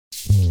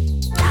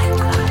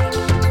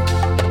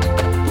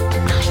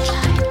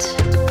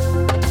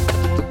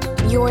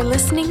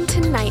listening to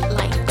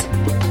Nightlight.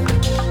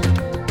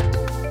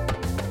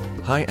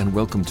 Hi, and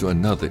welcome to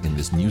another in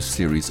this new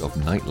series of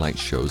Nightlight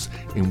shows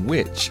in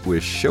which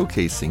we're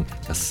showcasing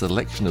a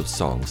selection of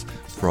songs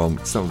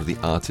from some of the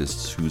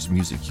artists whose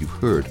music you've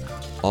heard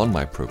on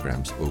my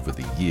programs over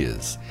the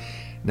years.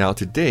 Now,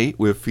 today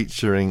we're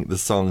featuring the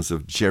songs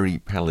of Jerry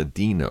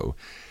Paladino.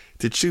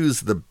 To choose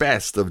the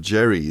best of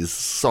Jerry's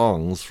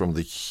songs from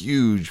the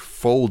huge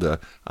folder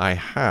I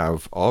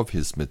have of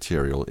his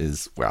material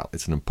is, well,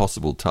 it's an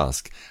impossible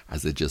task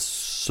as there are just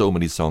so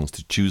many songs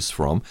to choose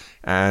from,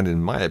 and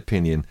in my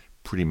opinion,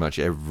 pretty much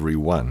every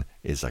one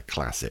is a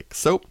classic.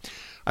 So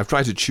I've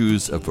tried to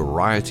choose a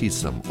variety,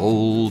 some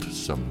old,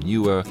 some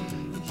newer.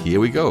 Here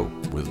we go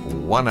with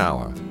 1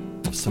 hour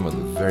of some of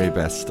the very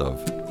best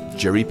of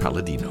Jerry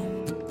Paladino.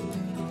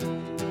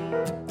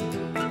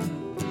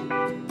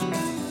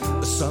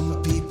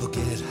 Some people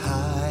get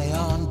high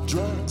on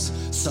drugs.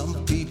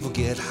 Some people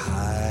get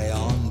high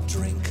on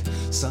drink.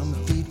 Some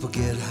people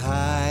get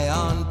high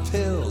on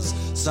pills.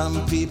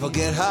 Some people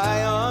get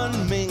high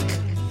on mink.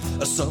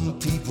 Some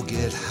people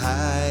get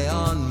high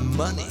on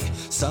money.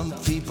 Some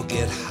people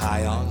get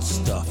high on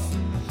stuff.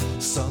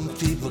 Some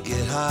people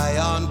get high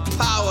on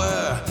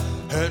power,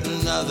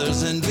 hurting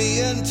others and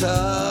being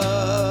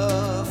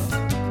tough.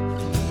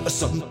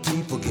 Some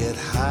people get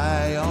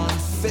high on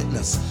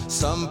fitness.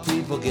 Some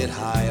people get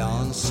high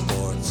on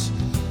sports.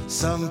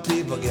 Some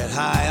people get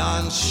high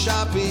on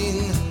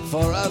shopping.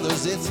 For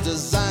others it's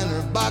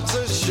designer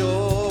boxer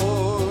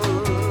shorts.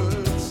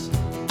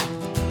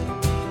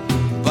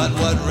 But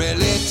what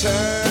really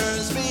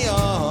turns me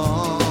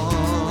on,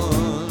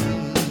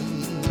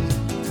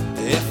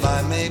 if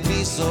I may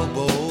be so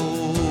bold,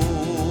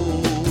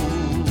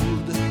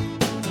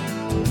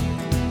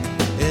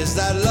 is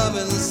that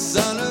loving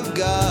Son of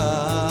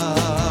God,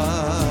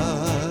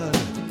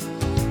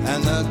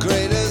 and the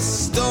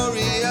greatest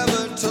story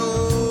ever told.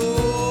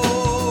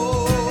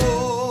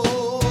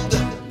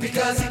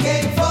 Because he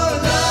came for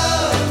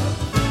love,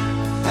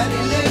 and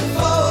he lived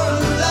for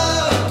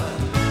love,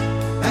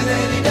 and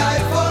then he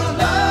died for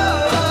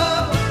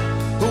love.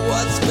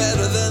 What's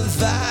better than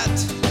that?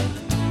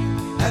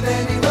 And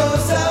then he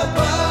rose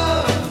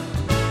above,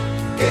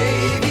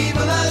 gave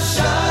evil a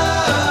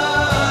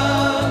shove,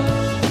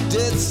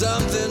 did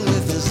something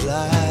with his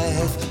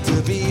life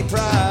to be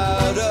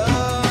proud of.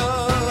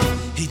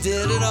 He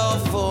did it all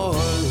for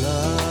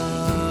love.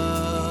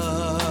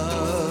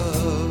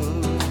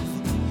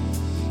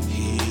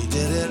 He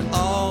did it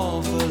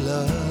all for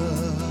love.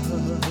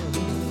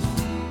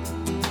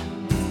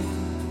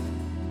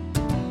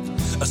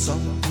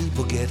 Some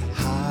people get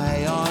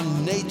high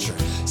on nature.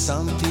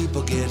 Some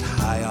people get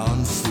high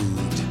on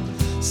food.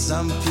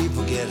 Some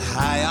people get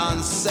high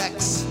on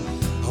sex,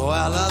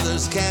 while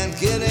others can't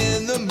get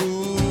in the mood.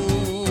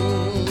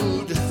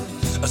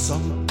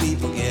 Some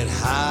people get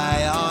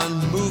high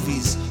on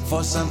movies.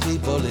 For some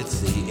people it's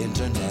the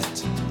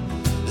internet.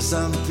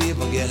 Some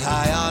people get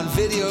high on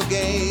video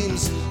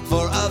games.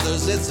 For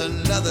others it's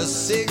another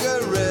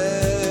cigarette.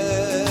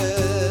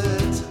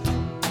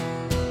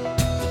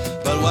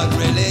 But what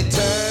really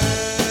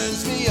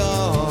turns me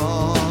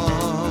on,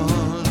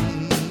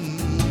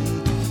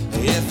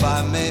 if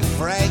I may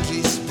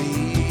frankly speak,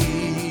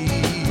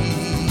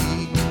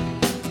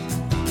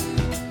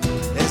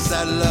 is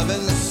that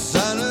loving the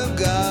Son of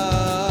God.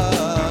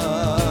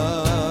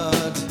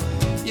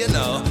 You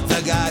know,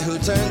 the guy who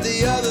turned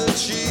the other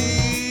cheek.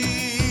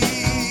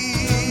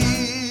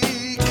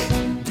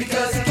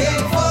 Because he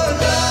came for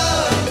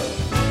love,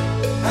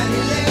 and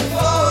he lived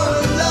for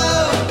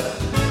love,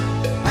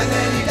 and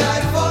then he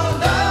died for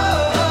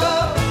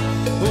love.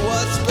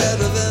 What's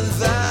better than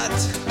that?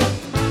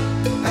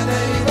 And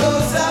then he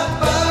rose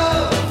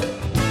above,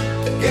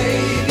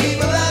 gave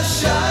evil a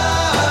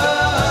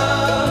shove,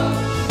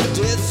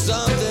 did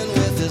something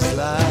with his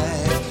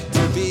life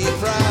to be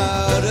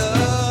proud of.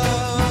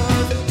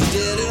 He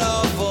did it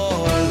all for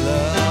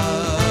love.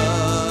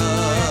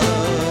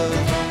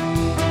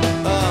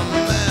 Oh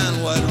man,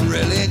 what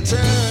really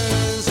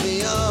turns me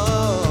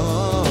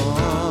on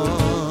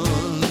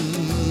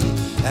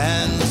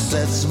and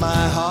sets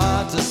my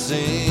heart to sing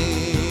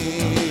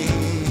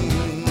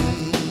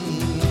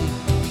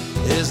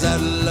is that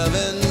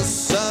loving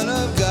Son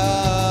of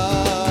God.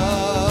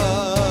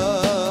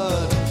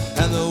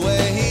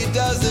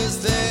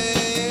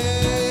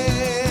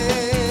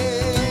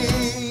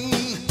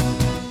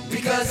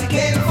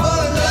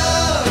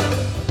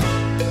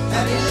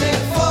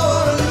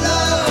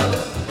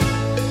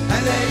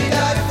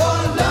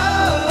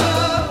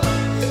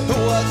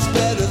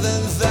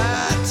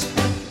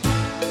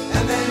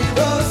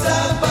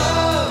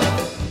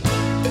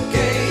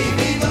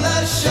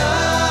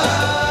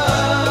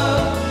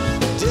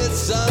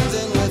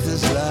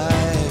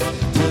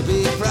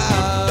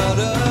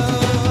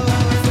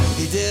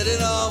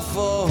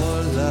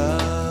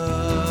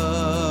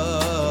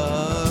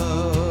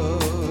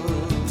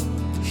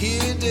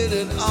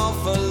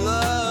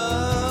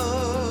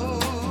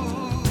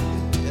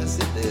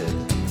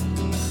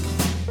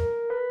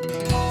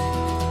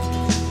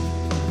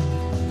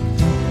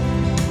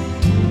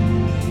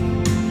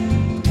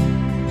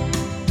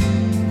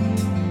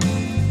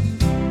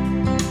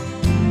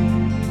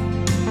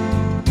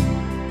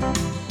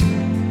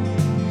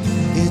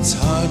 It's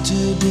hard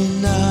to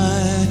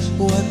deny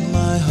what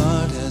my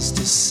heart has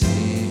to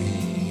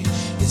say.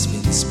 It's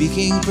been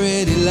speaking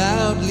pretty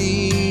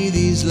loudly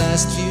these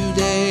last few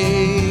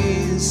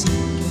days.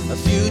 A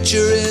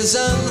future is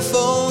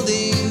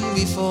unfolding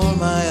before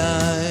my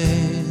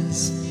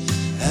eyes,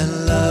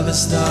 and love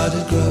has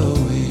started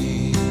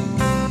growing.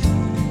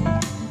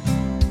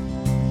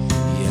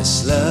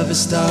 Yes, love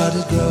has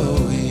started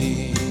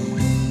growing.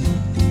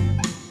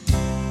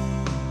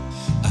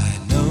 I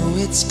know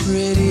it's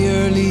pretty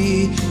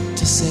early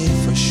to say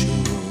for sure,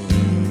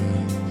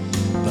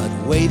 but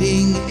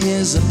waiting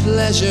is a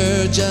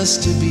pleasure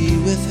just to be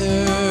with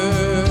her.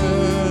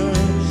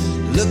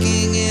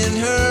 Looking in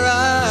her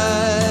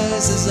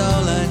eyes is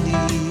all I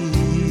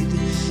need,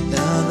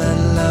 now that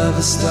love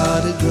has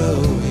started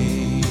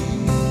growing.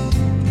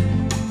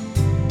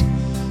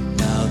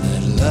 Now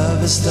that love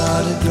has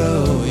started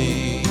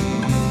growing.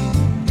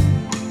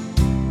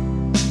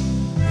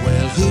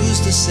 Well, who's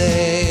to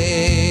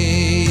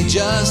say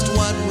just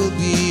what will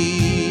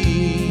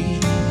be?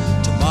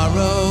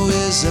 Tomorrow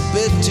is a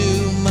bit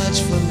too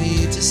much for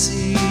me to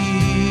see,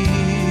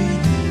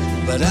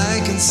 but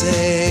I can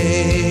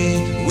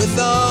say with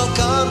all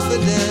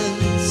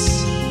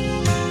confidence,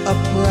 a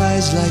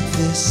prize like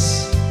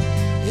this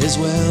is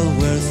well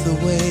worth the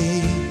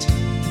wait,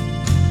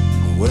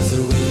 worth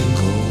the weight in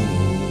gold.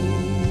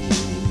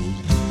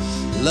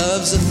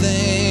 Love's a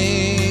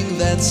thing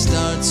that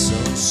starts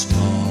so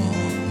small,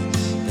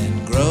 then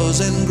grows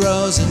and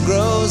grows and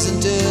grows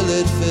until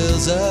it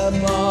fills up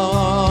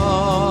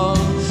all.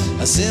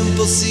 A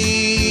simple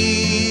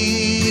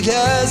seed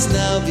has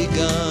now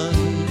begun,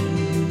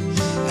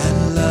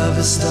 and love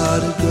has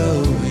started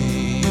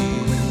growing.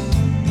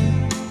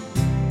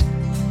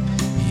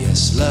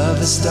 Yes, love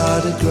has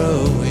started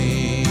growing.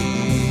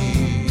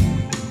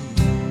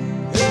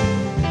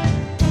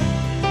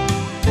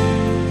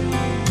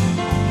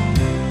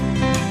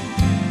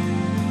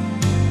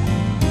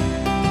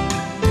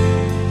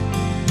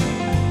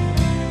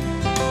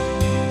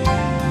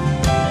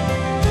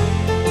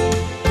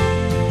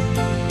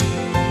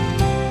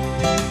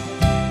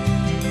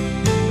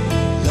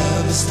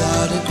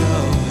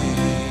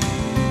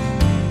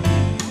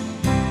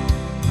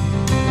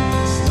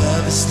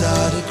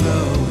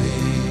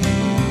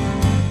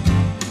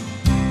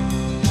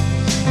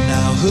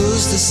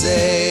 Who's to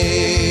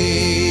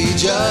say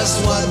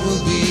just what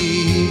will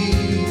be?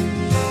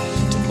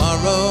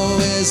 Tomorrow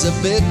is a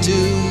bit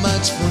too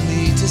much for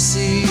me to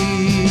see,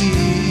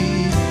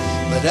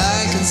 but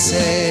I can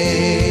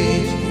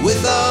say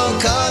with all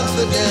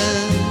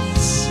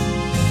confidence,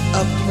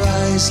 a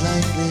prize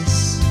like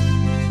this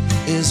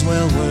is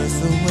well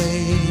worth the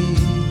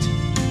wait,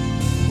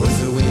 worth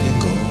the weight in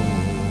gold.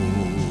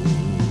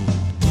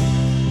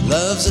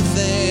 Love's a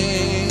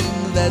thing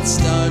that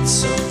starts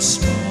so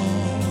small,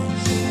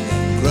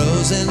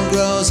 grows and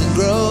grows and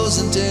grows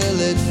until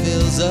it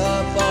fills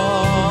up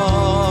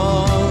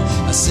all.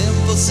 A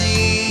simple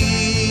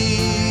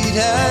seed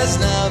has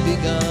now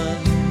begun,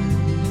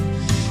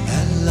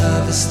 and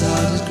love has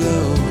started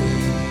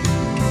growing.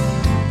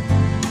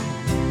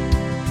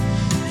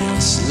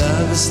 Yes,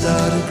 love has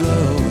started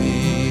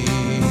growing.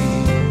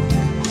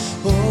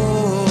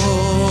 Oh,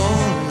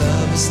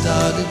 love has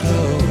started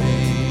growing.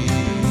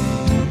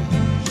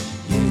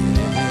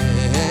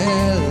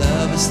 Yeah,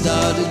 love has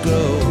started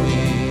growing.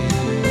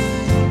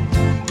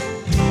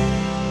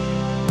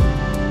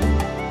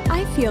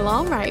 I feel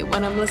all right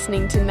when I'm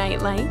listening to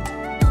Nightlight.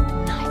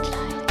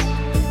 Nightlight.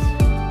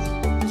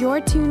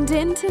 You're tuned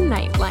in to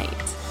Nightlight.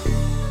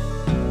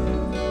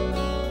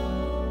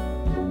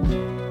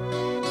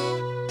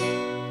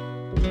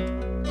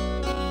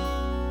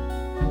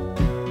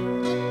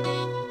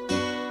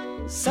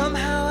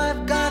 Somehow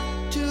I've got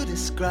to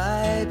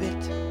describe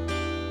it.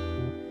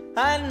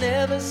 I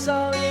never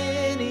saw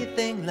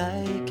anything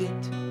like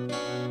it.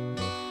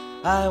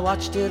 I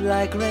watched it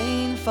like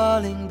rain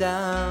falling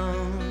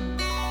down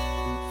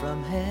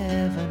from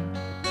heaven,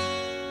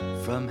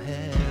 from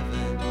heaven.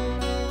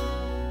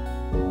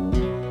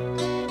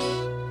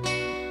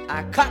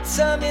 I caught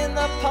some in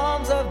the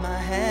palms of my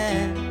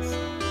hands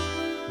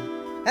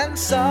and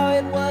saw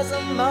it was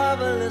a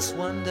marvelous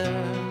wonder.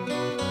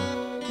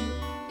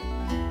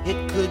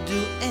 It could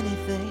do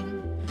anything,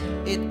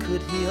 it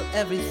could heal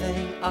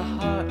everything, a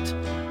heart,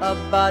 a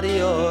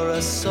body, or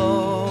a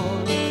soul.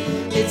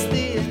 It's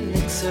the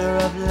elixir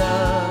of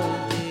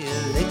love, the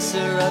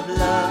elixir of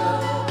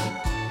love.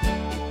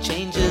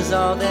 Changes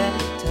all that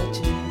it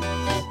touches.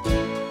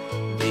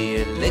 The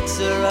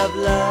elixir of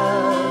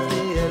love,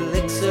 the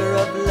elixir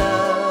of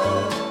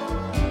love,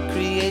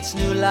 creates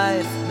new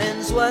life,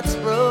 mends what's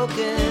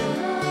broken.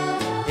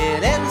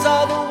 It ends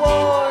all the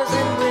wars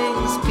and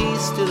brings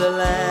peace to the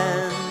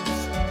lands.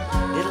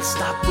 It'll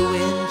stop the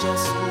wind,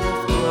 just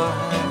lift your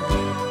hand.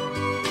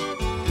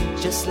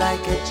 Just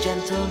like a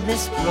gentle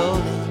mist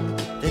rolling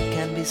that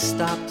can be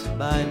stopped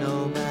by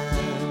no man.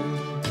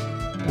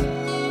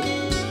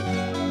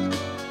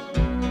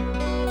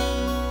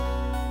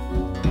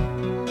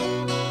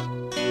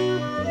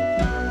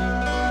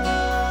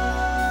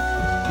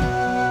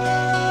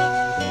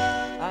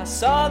 I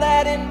saw that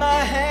that in my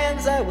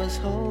hands I was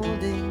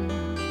holding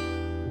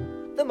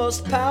the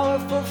most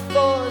powerful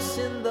force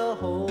in the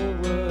whole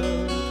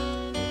world,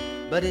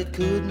 but it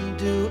couldn't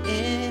do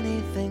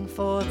anything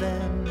for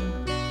them,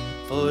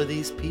 for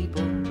these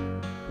people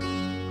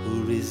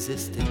who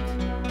resisted.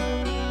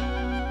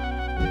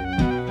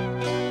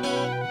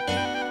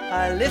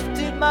 I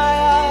lifted my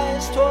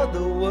eyes toward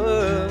the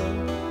world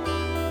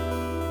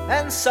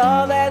and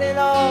saw that in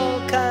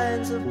all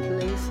kinds of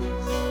places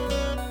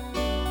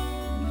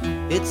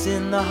it's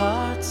in the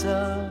hearts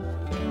of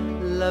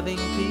loving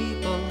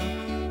people.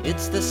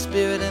 It's the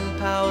spirit and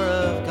power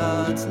of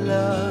God's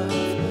love.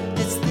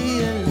 It's the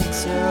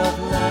elixir of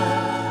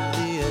love,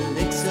 the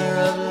elixir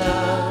of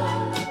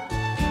love.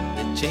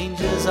 It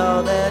changes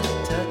all that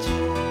it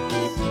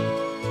touches.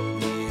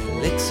 The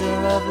elixir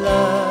of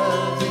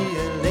love, the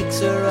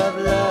elixir of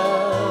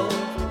love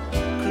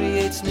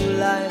creates new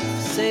life,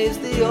 saves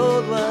the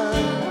old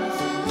ones.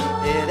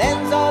 It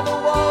ends all the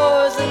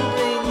wars and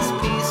brings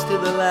peace to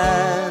the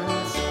lands.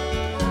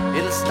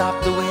 It'll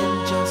stop the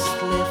wind,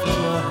 just lift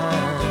your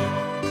hand.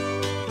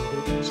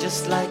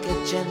 Just like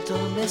a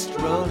gentle mist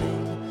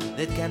rolling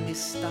that can be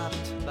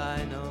stopped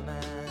by no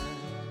man.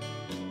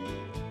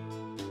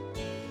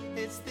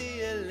 It's the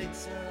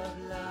elixir of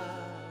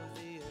love,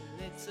 the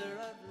elixir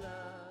of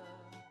love.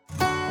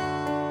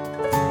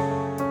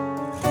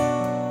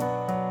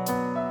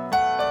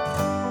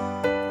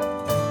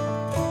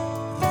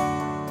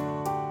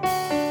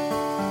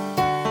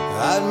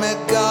 I'd met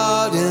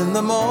God in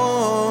the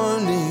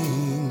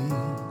morning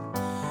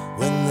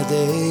when the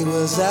day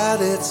was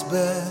at its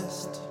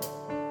best,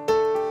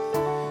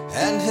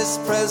 and His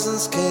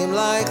presence came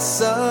like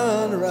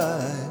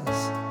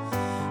sunrise,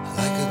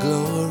 like a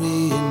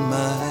glory in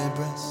my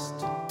breast.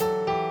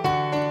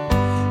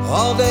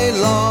 All day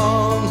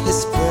long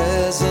His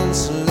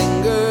presence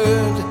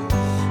lingered,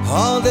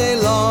 all day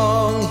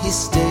long He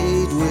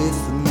stayed with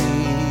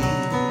me,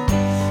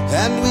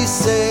 and we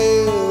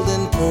sailed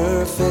in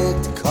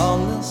perfect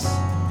calmness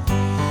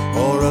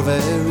o'er a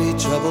very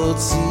troubled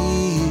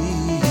sea,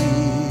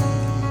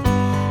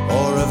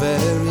 o'er a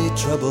very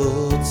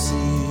troubled sea.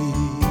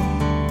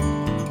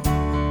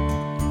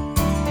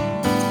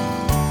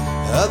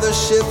 Other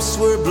ships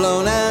were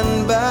blown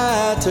and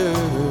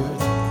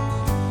battered,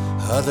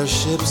 other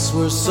ships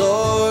were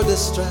sore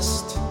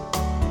distressed,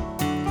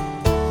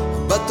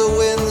 but the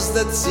winds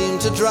that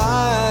seemed to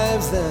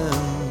drive them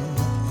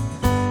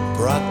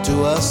brought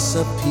to us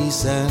a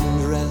peace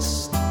and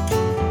rest.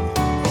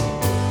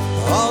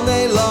 All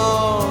day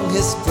long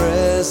His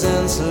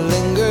presence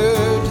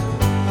lingered,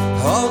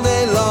 all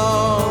day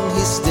long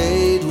He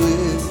stayed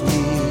with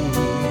me,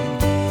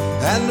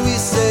 and we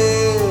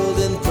sailed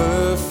in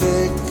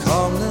perfect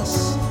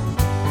calmness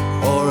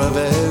o'er a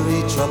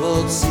very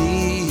troubled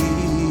sea,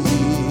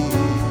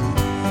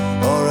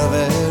 o'er a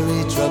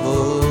very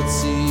troubled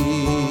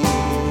sea.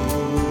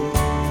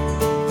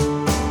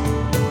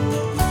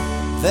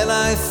 Then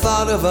I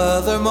thought of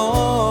other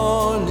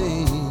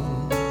mornings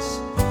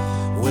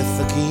with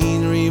the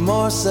keen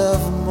remorse of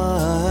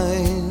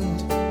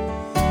mind,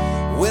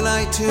 when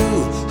I too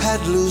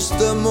had loosed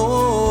the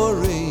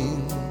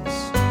moorings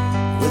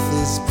with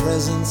His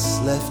presence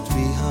left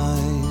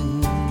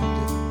behind.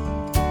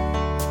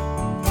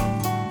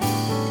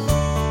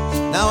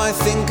 Now I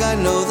think I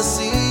know the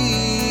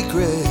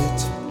secret,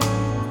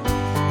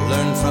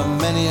 learned from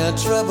many a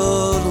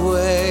troubled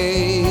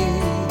way.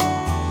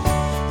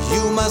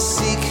 You must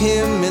seek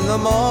Him in the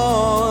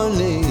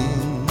morning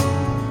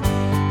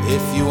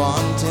if you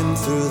want Him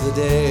through the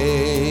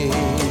day.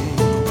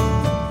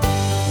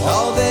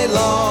 All day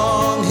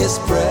long His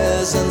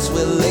presence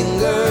will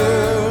linger,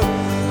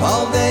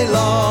 all day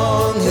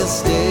long He'll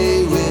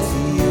stay with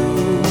you,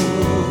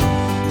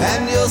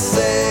 and you'll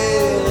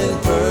sail in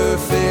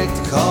perfect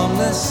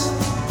calmness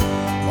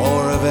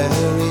o'er a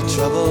very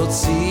troubled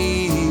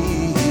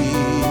sea,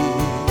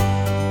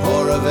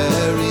 o'er a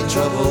very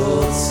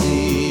troubled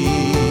sea.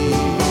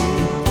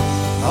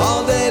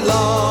 All day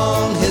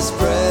long His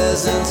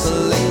presence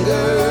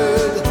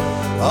lingered,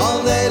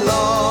 all day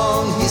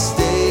long He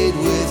stayed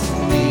with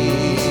me,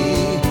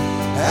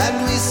 and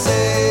we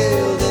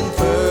sailed in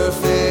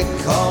perfect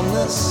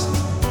calmness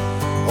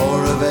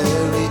o'er a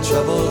very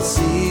troubled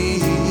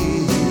sea,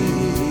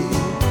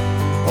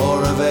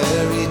 o'er a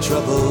very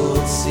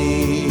troubled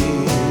sea,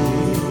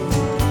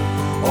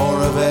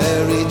 o'er a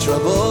very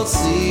troubled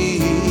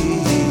sea,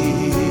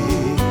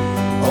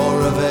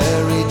 o'er a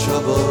very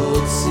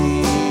troubled sea.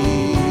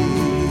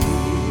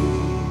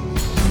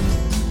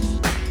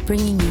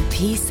 Bringing you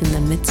peace in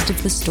the midst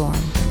of the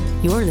storm.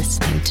 You're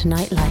listening to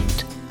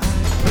Nightlight.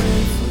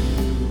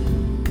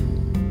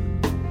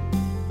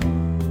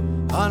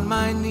 On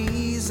my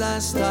knees I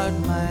start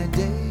my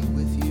day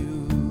with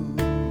you,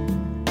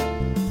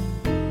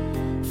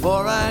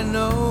 for I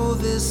know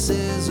this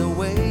is a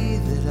way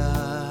that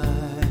I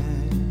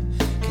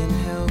can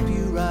help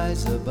you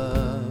rise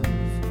above.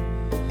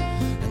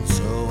 And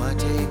so I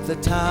take the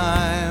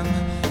time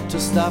to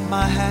stop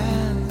my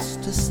hands,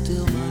 to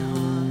still my heart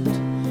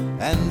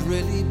and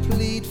really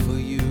plead for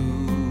you.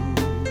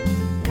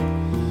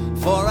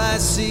 for I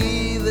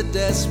see the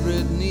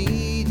desperate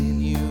need in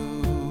you,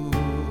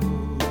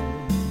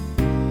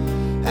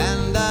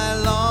 and I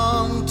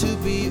long to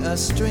be a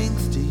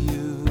strength to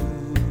you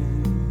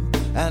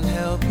and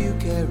help you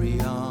carry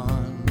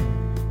on.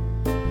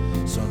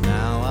 So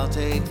now I'll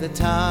take the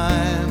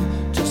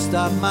time to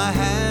stop my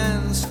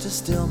hands, to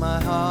still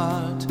my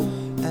heart,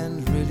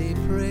 and really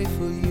pray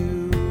for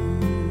you.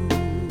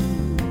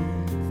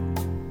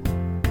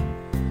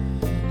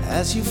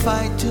 As you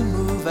fight to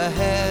move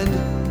ahead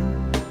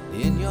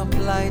in your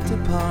plight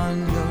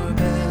upon your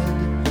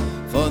bed,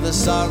 for the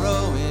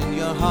sorrow in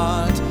your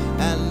heart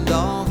and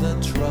all the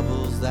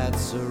troubles that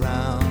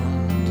surround,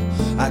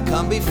 I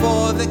come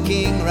before the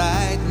King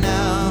right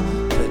now,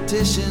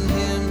 petition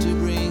him to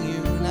bring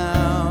you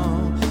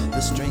now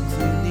the strength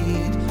you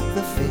need,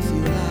 the faith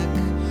you lack,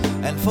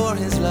 and for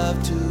his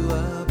love to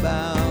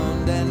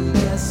abound. And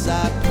yes,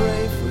 I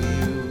pray for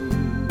you.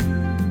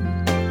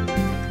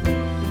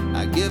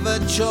 I give a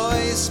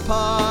choice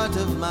part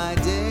of my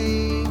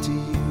day to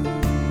you,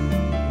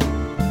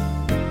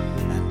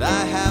 and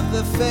I have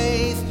the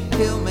faith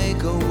he'll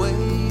make a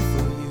way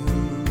for you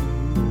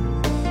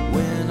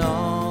when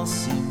all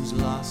seems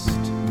lost.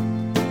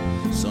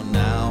 So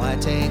now I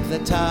take the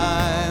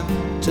time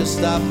to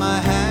stop my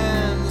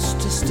hands,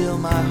 to still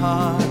my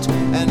heart,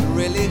 and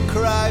really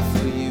cry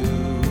for you.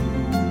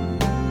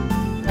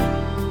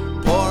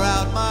 Pour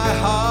out my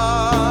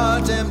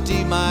heart,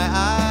 empty my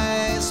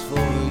eyes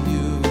for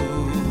you,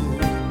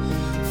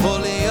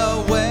 fully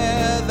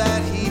aware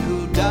that he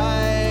who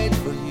died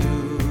for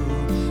you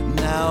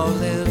now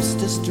lives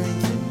to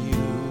strengthen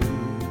you.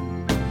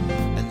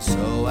 And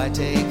so I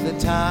take the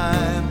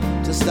time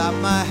to stop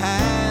my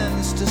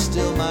hands, to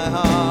still my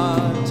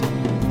heart,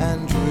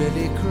 and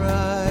really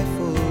cry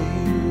for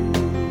you.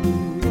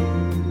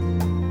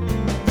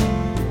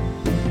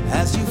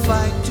 As you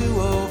fight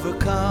to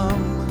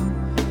overcome,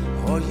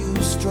 or you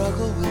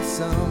struggle with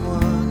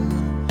someone,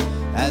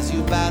 as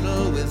you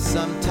battle with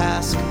some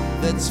task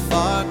that's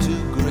far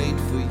too great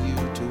for you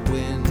to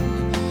win,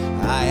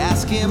 I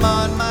ask him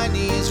on my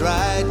knees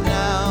right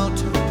now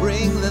to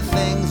bring the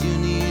things you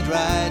need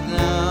right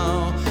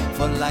now,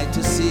 for light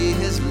to see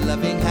his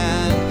loving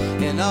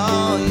hand in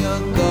all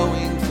you're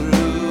going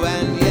through.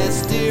 And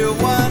yes, dear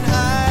one,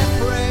 I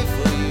pray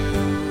for you.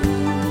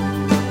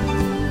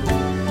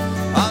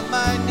 On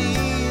my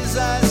knees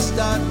I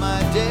start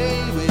my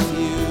day with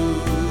you,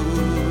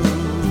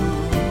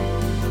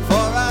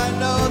 for I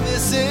know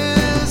this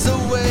is a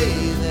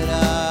way that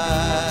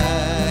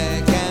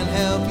I can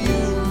help you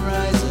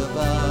rise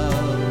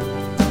above.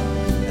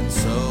 And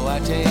so I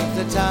take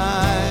the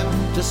time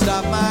to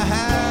stop my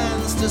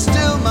hands, to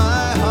still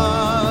my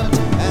heart,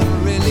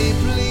 and really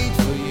plead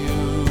for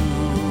you.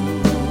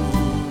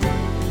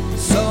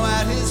 So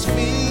at his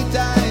feet I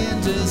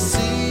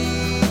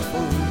intercede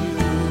for you,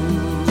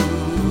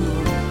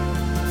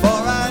 for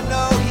I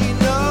know he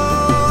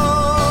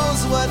knows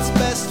what's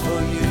best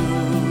for you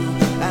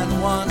and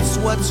wants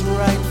what's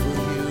right for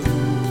you.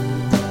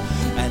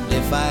 And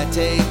if I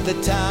take the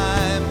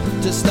time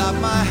to stop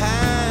my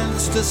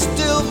hands, to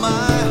still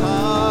my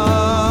heart,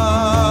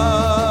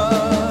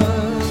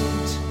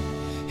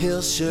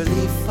 he'll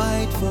surely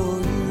fight for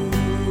you,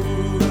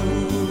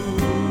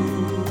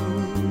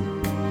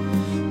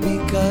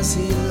 because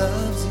he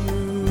loves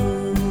you,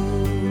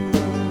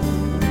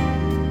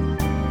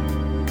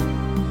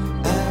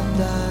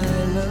 and I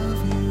love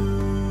you.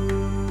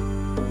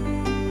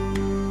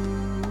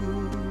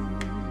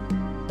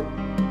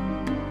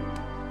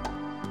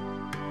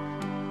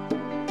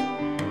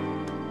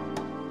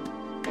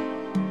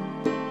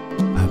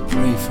 I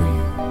pray for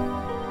you.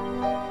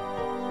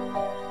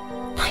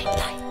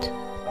 Nightlight.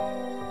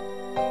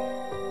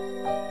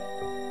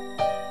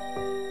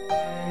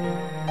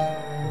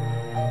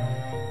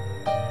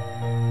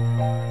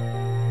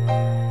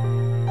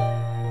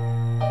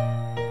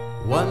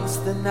 Once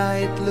the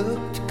night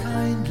looked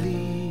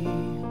kindly,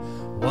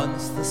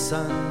 once the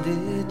sun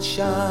did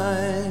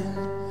shine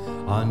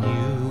on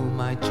you,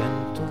 my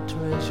gentle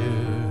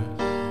treasure,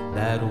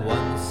 that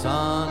once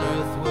on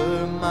earth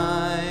were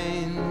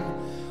mine.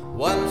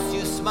 Once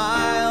you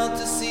smiled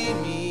to see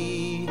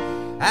me,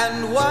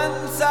 and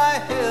once I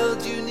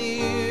held you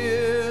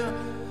near,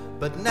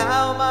 but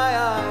now my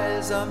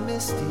eyes are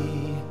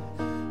misty,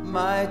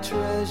 my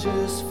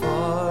treasure's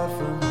far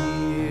from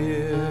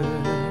here.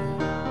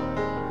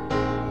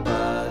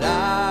 But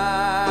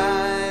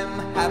I'm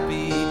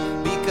happy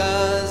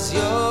because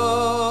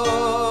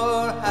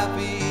you're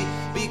happy,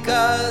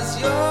 because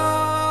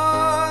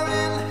you're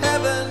in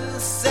heaven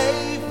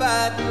safe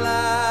at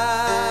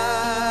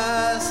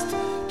last.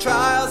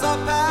 Trials are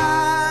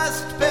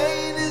past,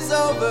 pain is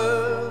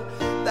over,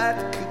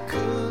 that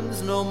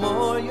cocoon's no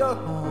more your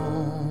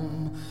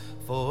home.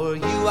 For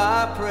you,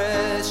 our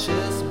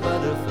precious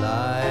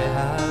butterfly,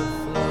 have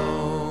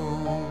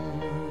flown.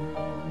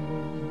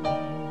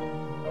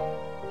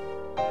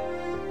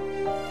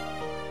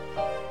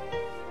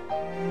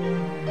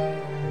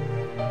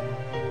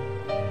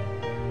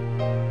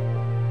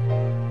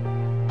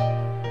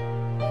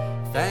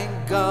 Thank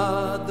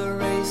God the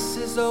race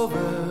is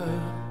over,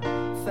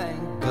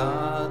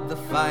 God, the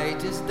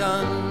fight is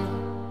done.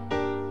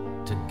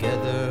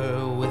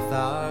 Together with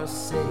our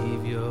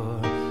Savior,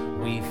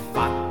 we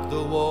fought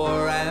the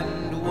war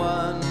and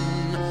won.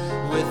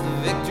 With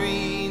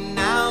victory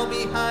now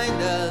behind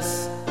us,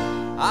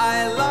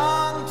 I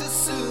long to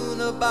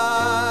soon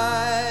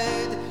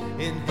abide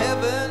in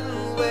heaven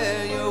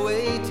where you're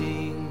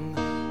waiting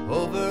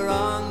over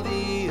on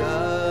the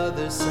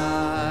other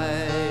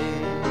side.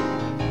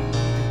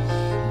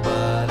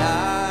 But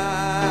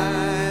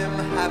I'm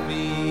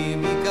happy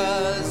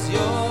because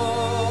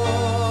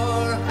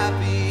you're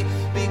happy,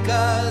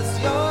 because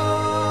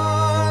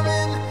you're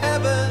in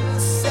heaven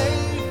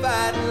safe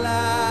at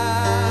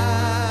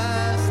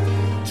last.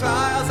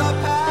 Trials are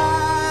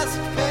past,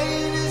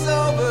 pain is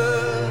over,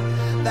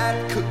 that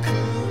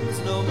cocoon's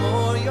no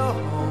more your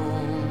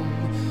home.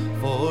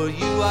 For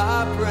you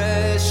are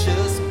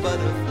precious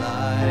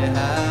butterfly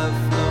have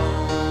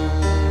flown.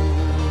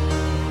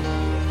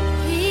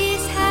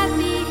 He's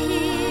happy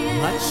here,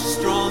 much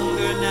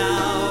stronger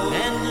now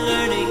and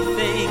learning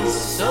things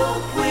so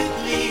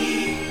quickly.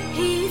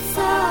 he's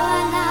so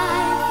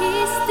alive,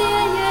 he's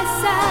still your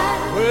side.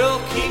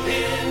 We'll keep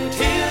him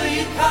till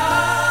you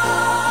come.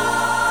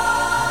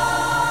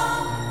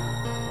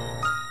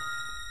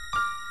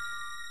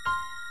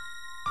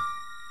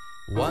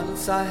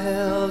 Once I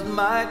held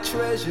my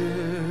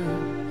treasure,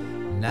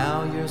 now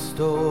you're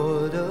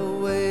stored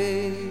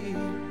away.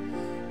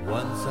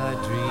 Once I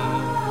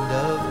dreamed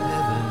of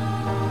heaven,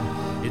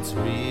 it's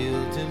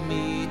real to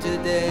me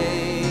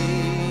today.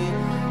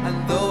 And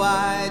though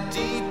I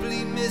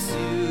deeply miss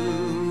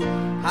you,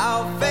 how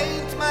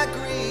faint my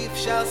grief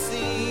shall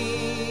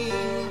seem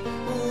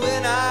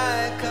when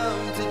I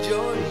come to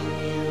join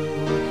you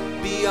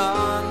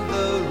beyond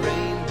the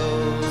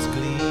rainbow's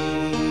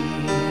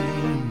gleam.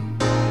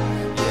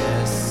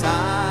 Yes,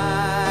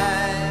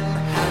 I'm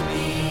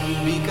happy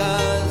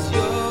because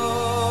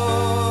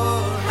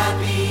you're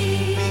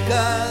happy,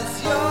 because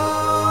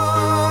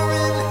you're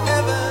in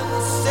heaven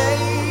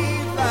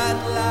safe at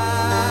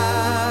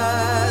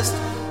last.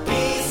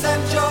 Peace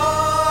and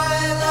joy,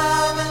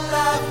 love and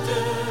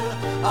laughter,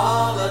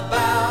 all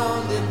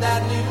abound in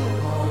that new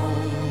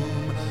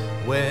home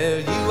where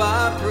you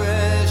are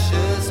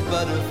precious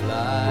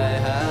butterfly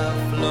have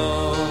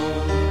flown.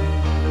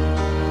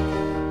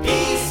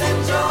 Peace and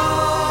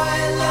joy,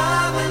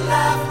 love and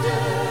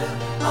laughter,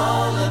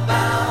 all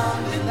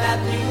abound in that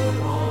new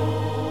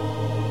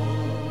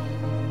home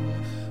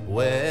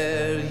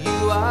where you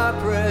are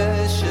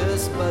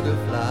precious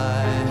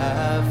butterfly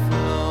have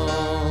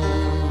flown.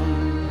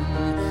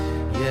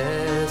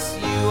 Yes,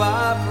 you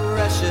are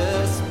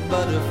precious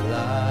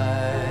butterfly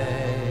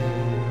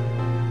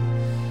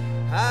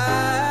have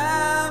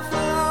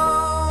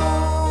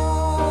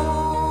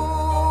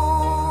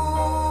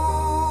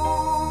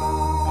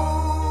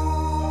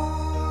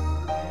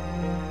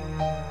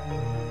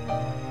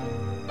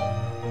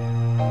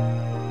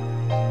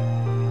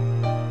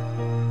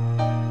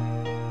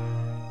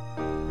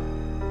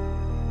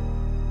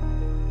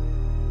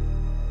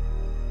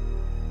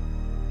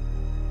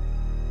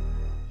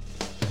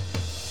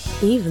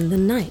Even the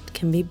night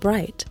can be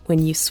bright when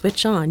you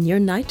switch on your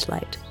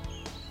nightlight.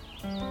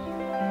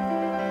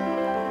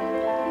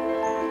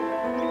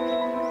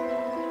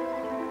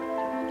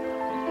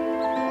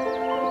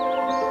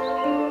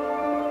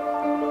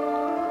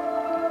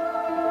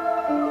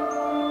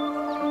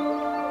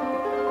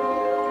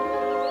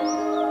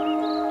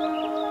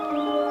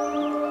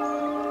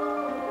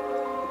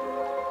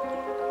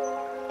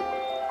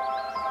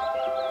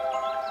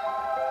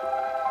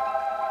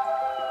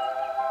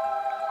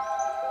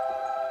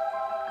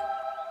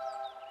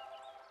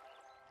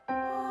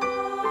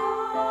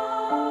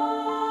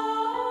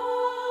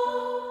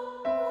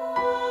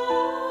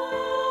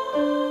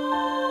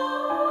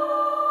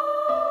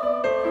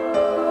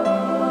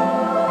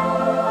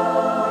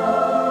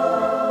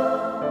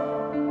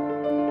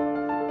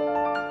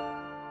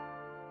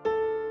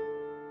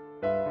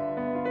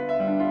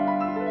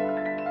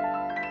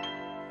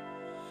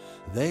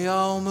 They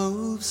all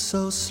move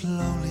so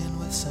slowly and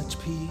with such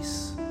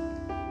peace.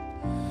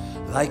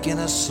 Like in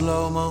a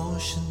slow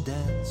motion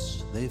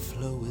dance, they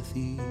flow with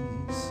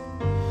ease,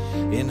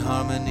 in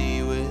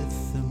harmony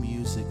with the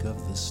music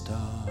of the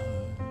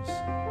stars.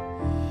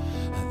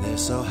 And they're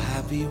so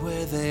happy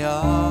where they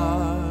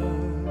are.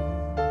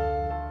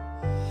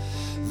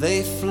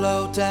 They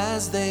float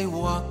as they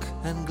walk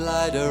and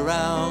glide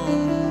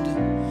around.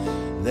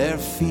 Their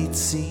feet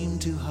seem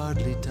to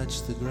hardly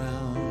touch the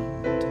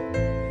ground,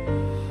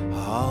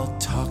 all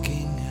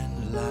talking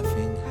and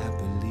laughing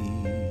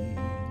happily.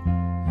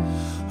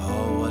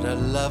 Oh, what a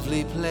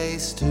lovely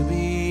place to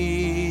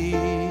be.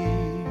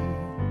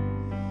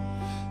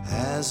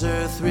 As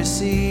earth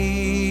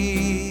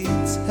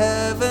recedes,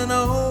 heaven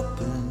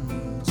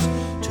opens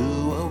to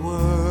a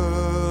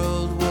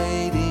world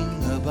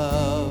waiting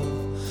above.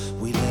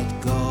 We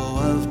let go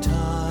of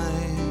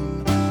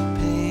time,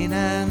 pain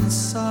and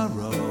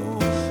sorrow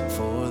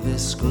for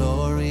this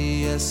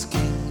glorious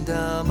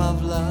kingdom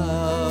of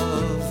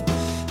love.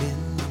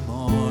 In the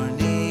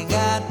morning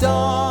at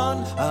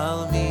dawn,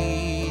 I'll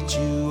meet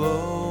you,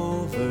 oh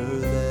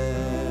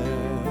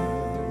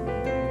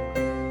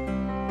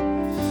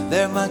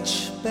they're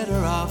much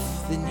better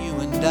off than you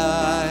and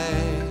I,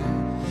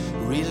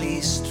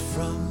 released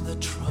from the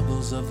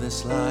troubles of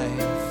this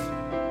life,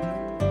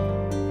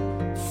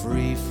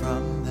 free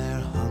from their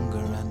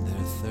hunger and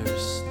their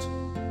thirst,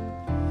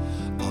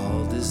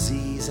 all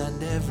disease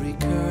and every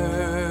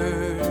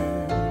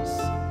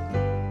curse,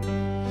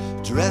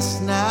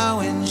 dressed now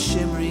in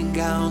shimmering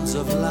gowns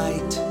of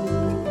light,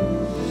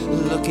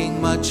 looking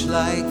much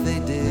like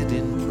they did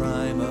in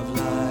prime of life,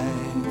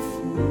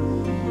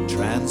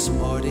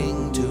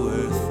 transporting to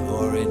earth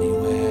or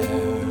anywhere.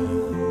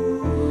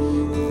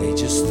 They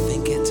just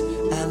think it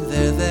and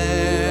they're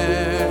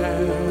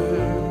there.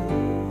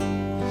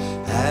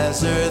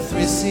 As earth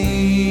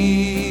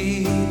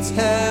recedes,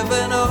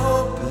 heaven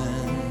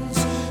opens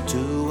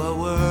to a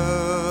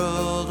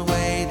world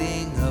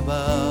waiting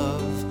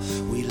above.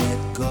 We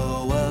let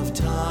go of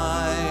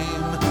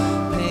time,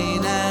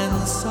 pain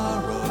and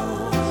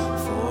sorrow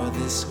for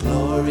this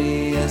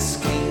glorious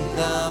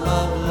kingdom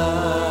of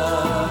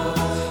love.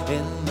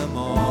 In the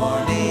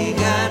morning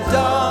at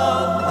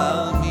dawn,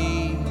 I'll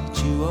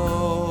meet you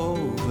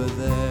over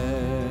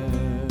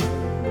there.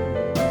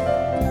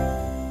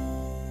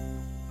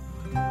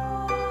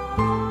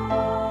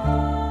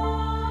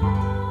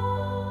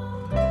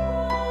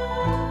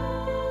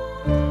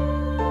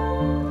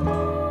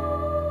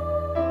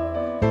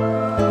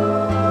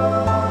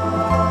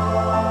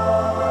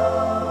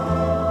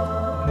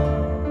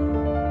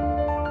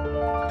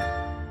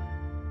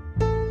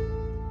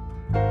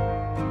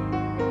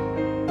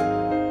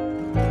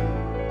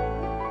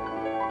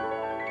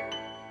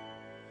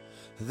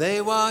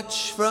 They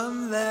watch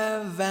from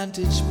their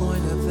vantage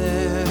point up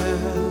there,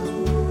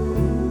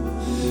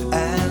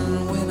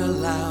 and when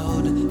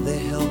aloud they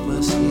help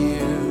us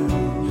hear.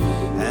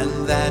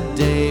 And that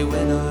day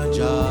when our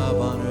job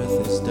on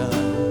earth is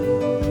done,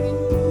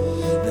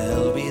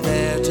 they'll be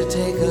there to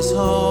take us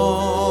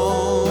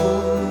home.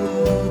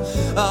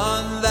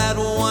 On that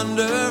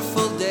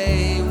wonderful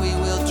day we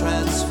will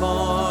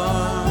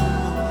transform,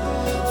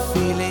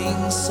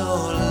 feeling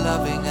so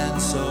loving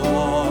and so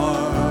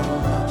warm.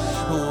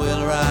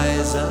 We'll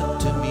rise up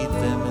to meet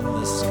them in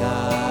the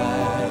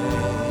sky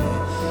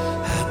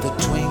at the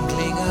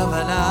twinkling of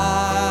an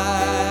eye.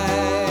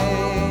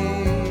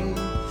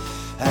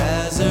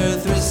 As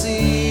earth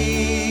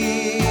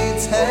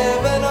recedes,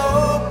 heaven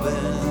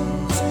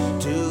opens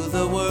to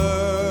the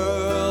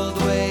world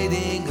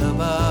waiting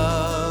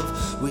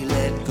above. We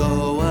let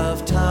go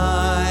of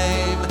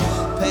time,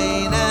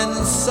 pain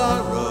and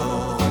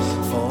sorrow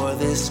for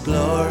this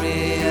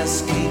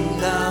glorious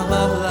kingdom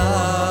of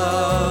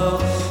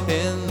love.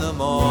 In the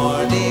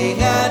morning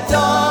at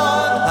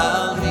dawn,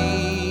 I'll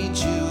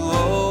meet you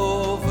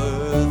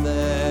over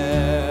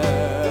there.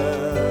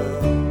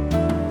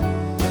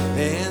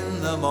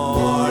 In the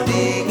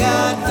morning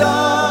at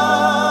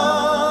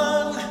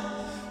dawn,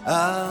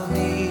 I'll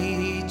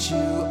meet you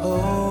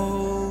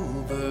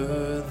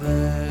over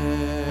there.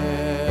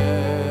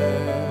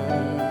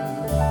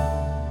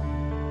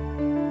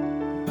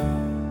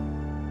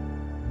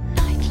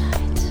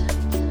 Nightlight.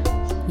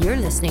 You're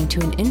listening to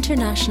an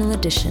international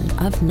edition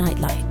of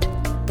Nightlight,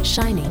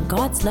 shining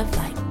God's love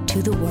light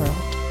to the world.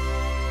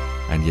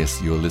 And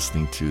yes, you're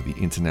listening to the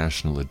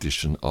international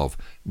edition of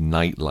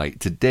Nightlight.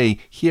 Today,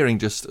 hearing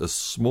just a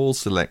small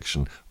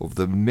selection of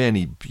the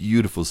many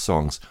beautiful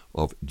songs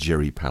of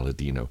Jerry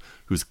Paladino,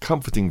 whose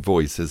comforting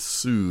voice has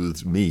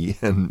soothed me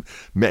and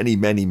many,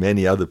 many,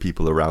 many other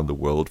people around the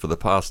world for the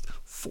past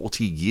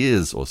 40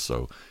 years or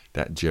so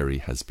that Jerry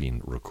has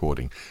been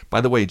recording. By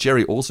the way,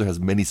 Jerry also has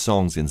many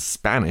songs in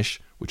Spanish,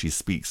 which he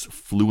speaks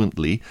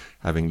fluently,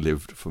 having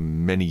lived for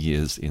many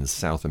years in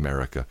South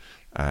America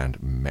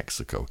and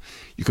Mexico.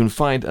 You can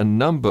find a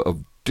number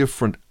of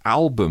different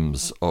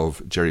albums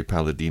of Jerry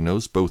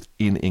Paladino's, both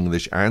in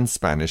English and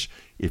Spanish,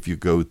 if you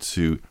go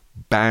to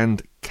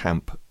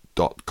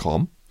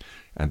bandcamp.com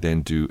and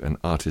then do an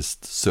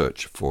artist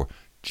search for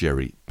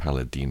Jerry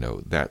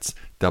Paladino. That's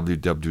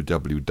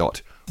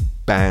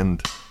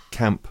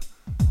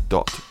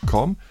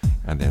www.bandcamp.com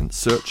and then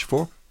search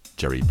for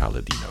Jerry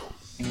Paladino.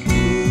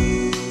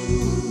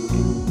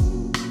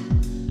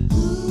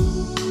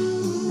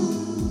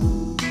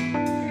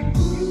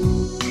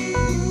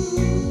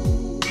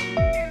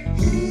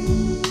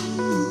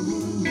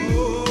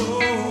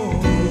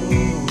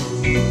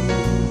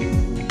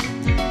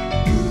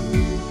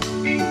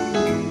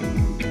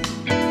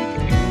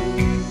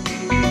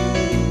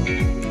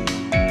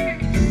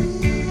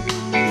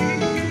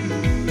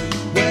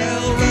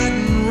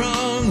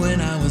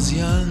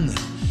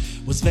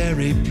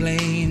 Very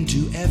plain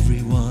to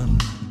everyone,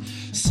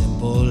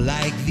 simple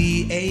like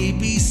the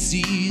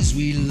ABCs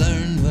we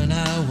learned when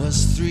I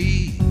was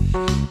 3.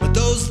 But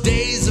those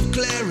days of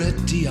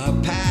clarity are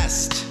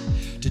past.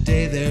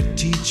 Today they're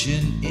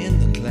teaching in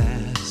the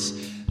class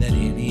that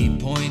any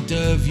point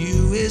of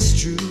view is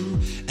true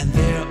and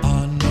there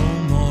are no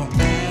more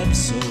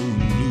absolutes.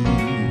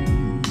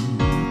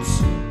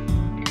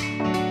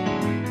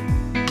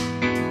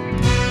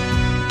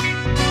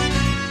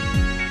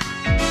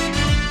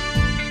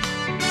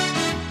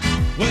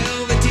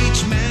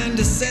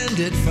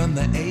 Descended from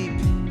the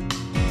ape,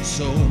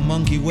 So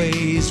monkey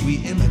ways we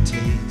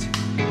imitate.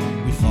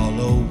 We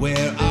follow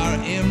where our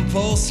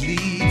impulse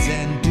leads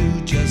and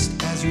do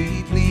just as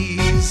we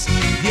please.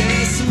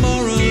 Yes,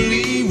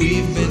 morally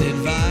we've been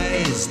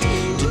advised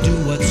to do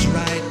what's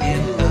right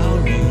in our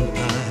own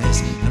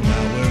eyes. And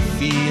while we're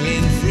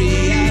feeling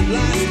free at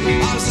last,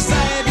 our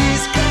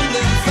society's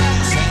crumbling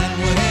fast,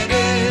 and we're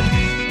headed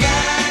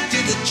back to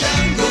the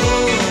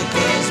jungle,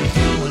 'cause we're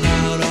throwing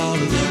out all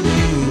of the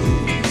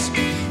rules.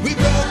 We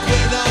broke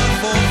with our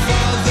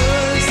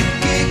forefathers,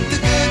 kicked the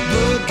good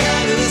book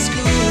out of the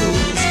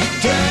schools,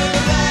 turned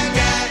a blind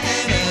eye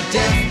and a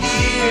deaf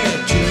ear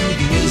to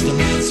the wisdom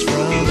that's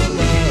from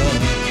above.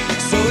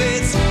 So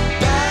it's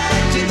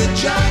back to the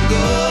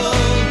jungle,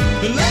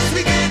 unless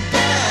we get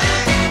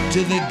back to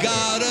the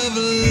God of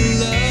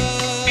love.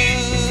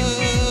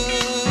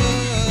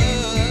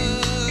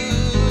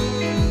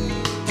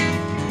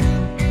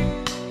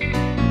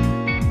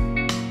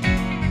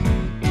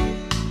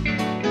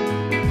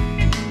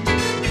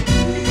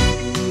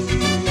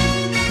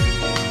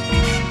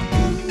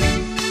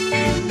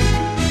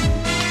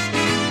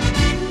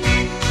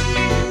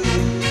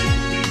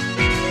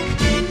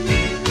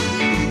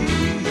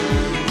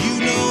 You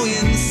know,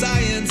 in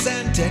science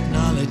and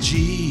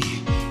technology,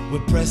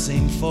 we're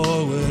pressing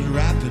forward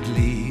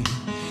rapidly.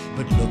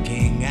 But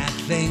looking at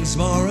things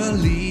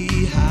morally,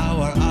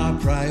 how are our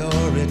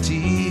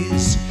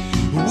priorities?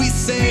 We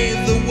save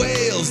the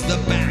whales, the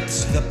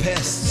bats, the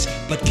pests,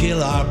 but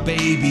kill our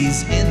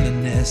babies in the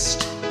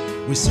nest.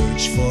 We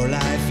search for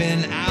life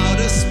in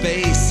outer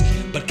space,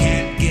 but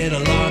can't get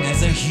along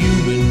as a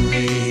human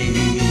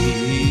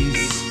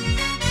race.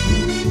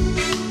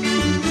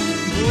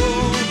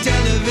 Oh,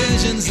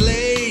 television's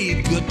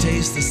laid, good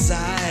taste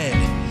aside,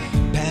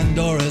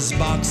 Pandora's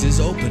box is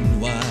open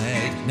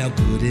wide. Now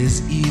good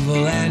is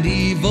evil and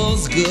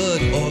evil's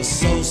good, or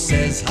so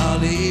says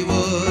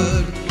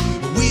Hollywood.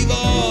 We've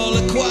all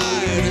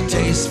acquired a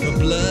taste for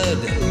blood.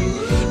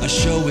 A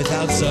show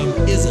without some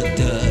is a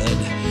dud.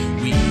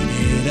 We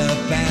eat it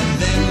up and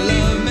then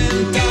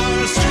lament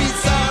our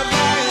streets are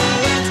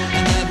violent,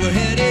 and that we're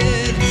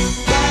headed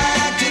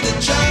back to the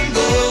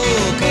jungle,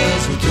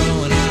 'cause we're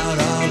throwing out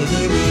all of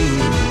the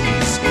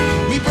rules.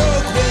 We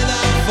broke with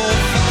our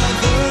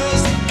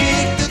forefathers,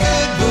 kicked the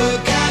good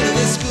book out of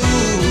the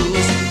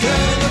schools,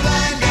 turned a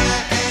blind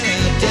eye and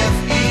a deaf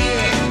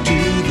ear to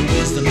the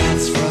wisdom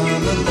that's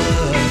from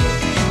above.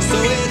 So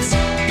it's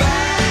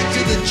back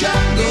to the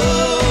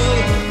jungle,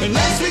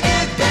 unless we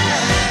get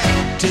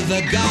back to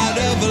the God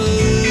of love.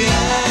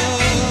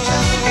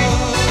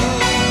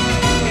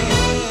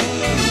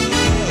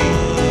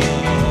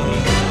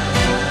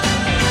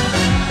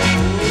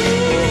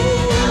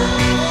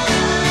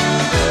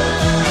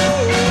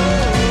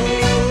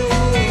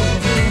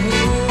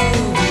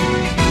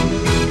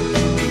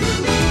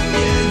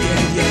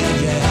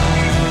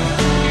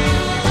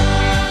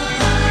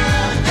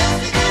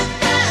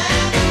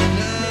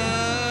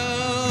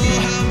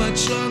 How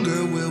much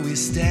longer will we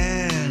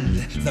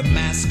stand the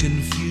mass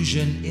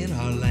confusion in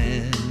our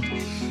land?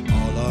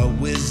 All our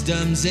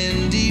wisdom's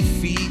in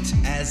defeat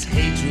as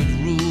hatred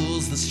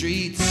rules the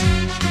streets.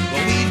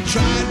 Well, we've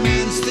tried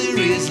man's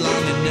theories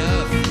long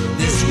enough.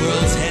 This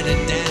world's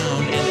headed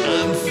down and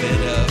I'm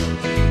fed up.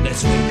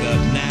 Let's wake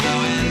up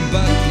now and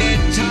buck the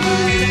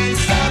tide and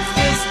stop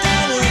this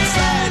downward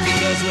slide,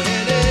 because we're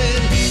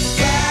headed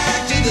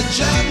back to the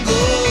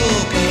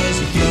jungle, 'cause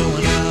we're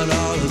throwing out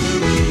all of the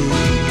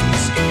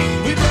rules.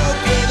 We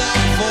broke with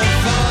our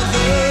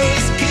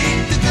forefathers,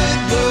 kicked the good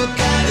book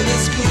out of the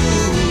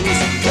schools,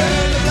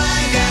 turned a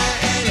blind eye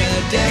and a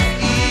deaf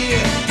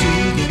ear to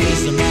the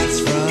wisdom that's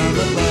from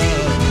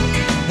above.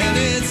 And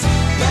it's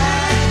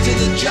back to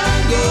the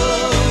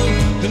jungle,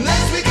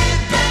 unless we get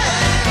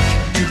back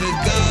to the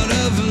God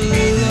of love.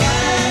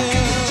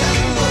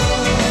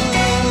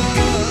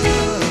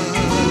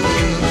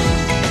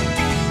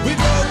 We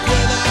broke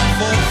with our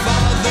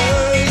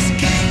forefathers,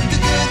 kicked the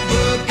good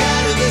book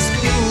out of the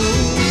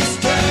schools,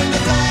 turned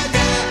a blind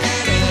eye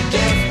and a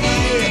deaf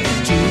ear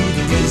to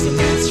the wisdom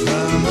that's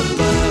from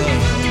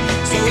above.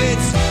 So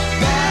it's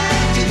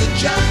back to the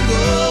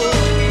jungle,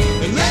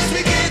 unless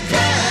we get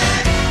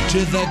back to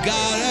the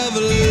God of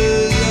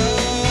love.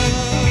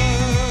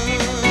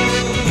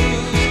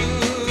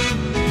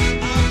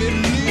 I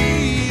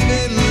believe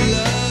in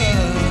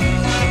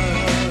love.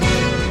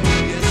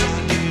 Yes, I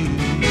do.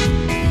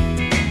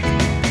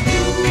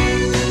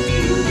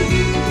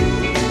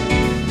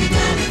 We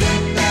gotta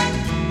get back.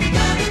 We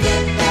gotta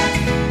get back.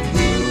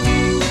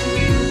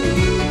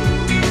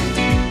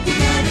 We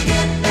gotta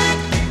get back.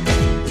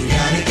 We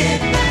gotta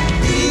get back.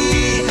 We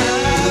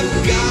have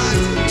got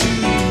to.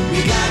 We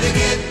gotta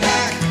get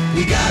back.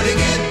 We gotta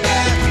get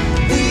back.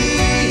 We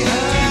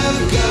have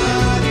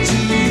got to.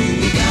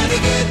 We gotta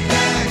get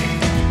back.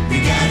 We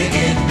gotta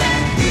get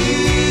back. We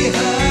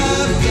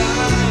have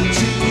got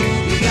to.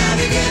 We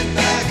gotta get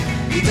back.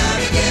 We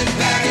gotta get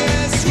back.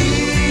 Yes, we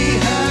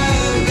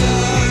have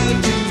got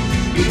to.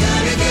 We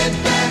gotta get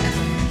back.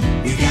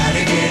 We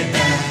gotta get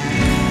back.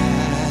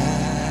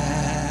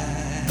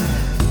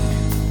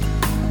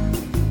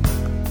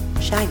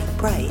 Shining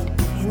bright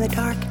in the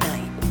dark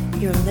night.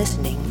 You're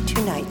listening to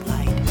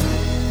Nightlight.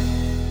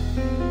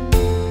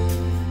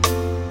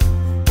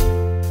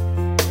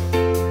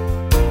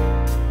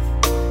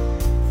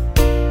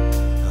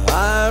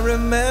 I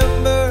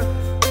remember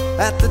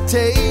at the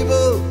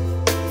table,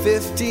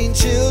 15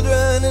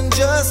 children and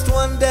just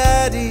one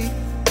daddy.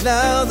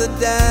 Now the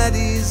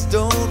daddies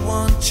don't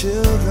want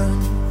children,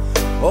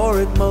 or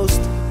at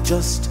most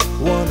just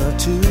one or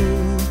two.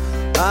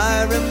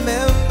 I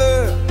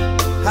remember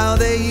how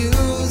they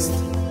used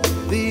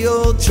the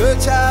old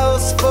church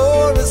house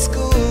for a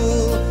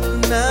school.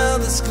 Now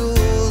the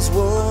schools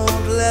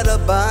won't let a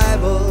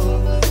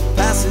Bible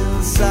pass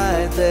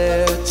inside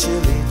their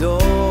chilly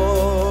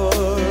doors.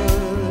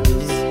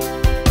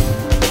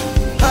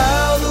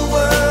 How the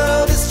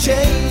world has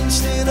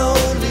changed in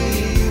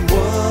only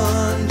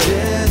one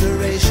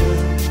generation.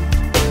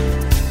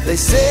 They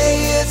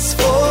say it's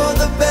for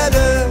the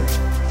better,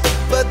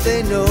 but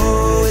they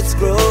know it's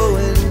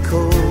growing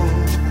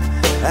cold,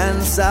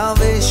 and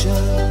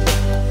salvation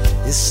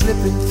is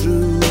slipping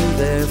through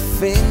their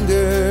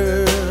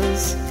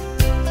fingers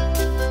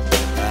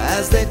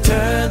as they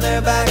turn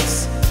their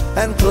backs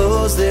and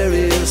close their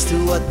ears to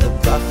what the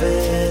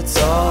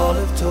prophets all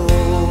have told.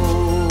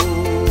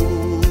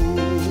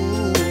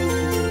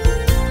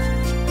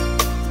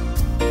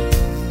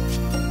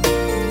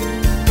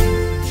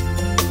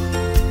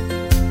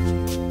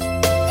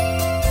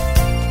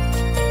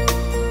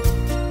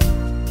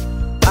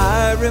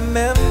 I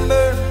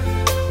remember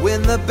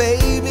when the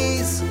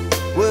babies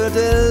were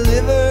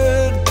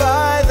delivered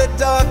by the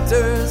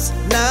doctors.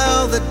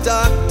 Now the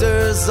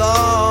doctors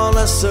all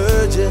are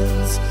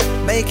surgeons,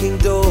 making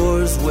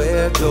doors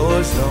where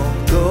doors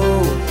don't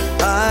go.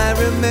 I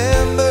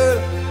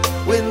remember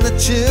when the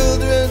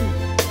children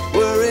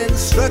were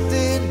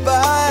instructed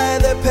by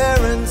their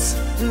parents.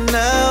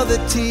 Now the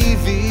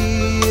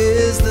TV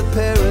is the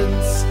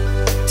parents,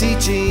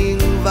 teaching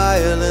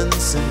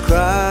violence and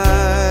crime.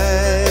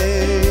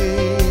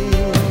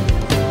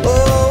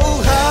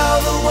 Oh, how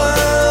the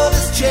world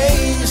has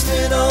changed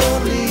in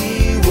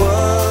only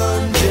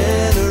one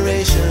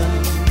generation.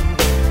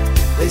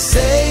 They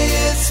say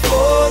it's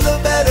for the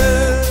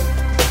better,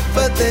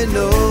 but they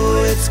know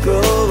it's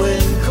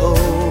growing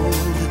cold,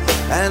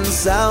 and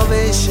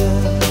salvation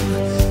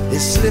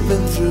is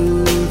slipping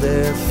through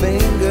their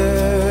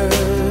fingers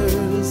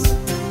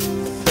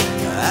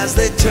as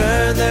they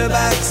turn their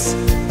backs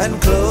and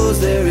close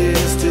their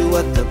ears to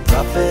what the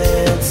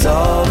prophets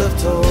all have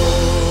told.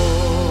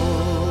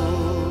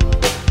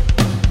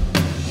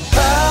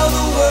 How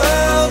the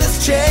world has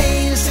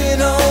changed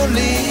in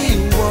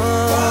only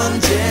one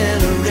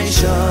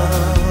generation.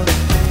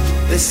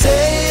 They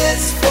say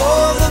it's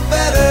for the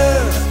better,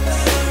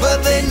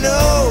 but they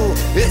know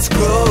it's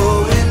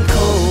growing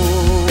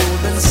cold,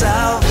 and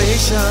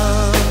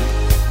salvation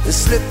is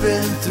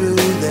slipping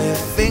through their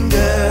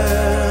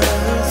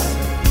fingers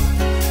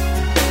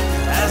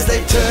as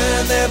they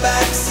turn their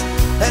backs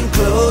and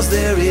close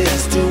their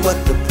ears to what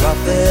the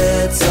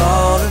prophets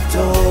all have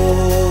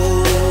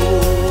told.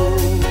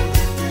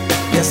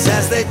 Yes,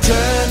 as they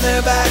turn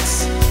their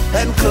backs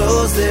and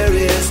close their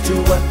ears to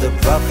what the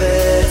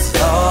prophets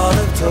all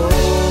have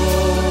told.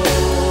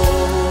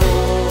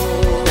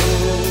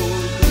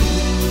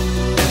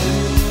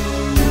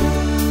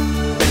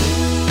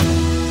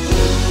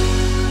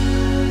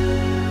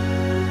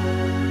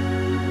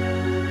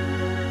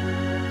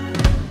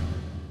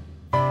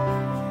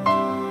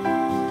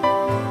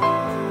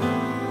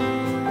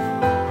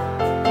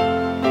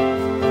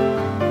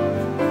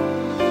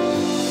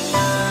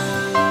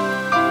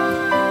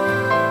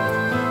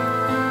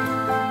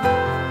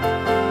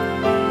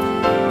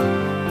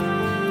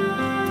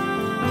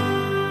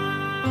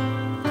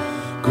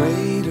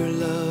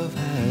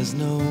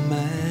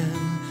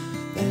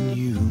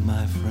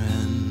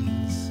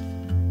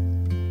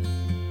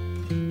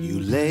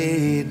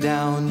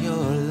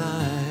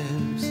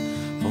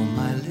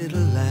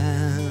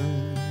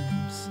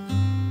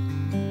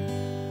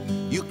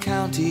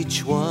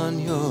 Each one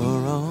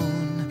your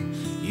own.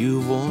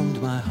 You've warmed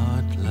my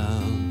heart,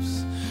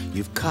 loves.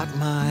 You've caught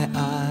my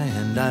eye,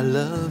 and I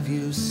love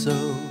you so.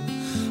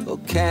 Oh,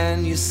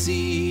 can you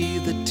see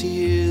the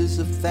tears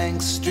of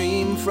thanks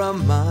stream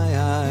from my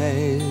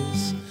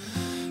eyes?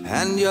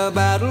 And your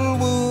battle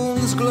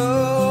wounds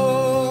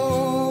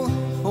glow.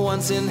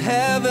 Once in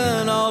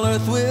heaven, all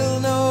earth will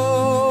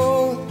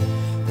know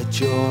that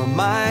you're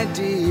my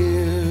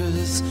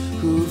dears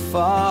who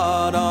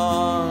fought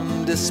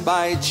on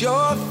despite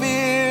your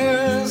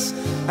fears,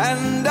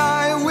 and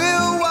I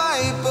will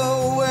wipe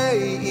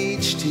away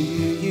each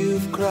tear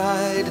you've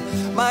cried.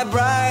 My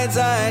brides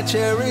I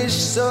cherish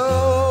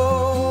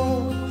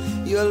so.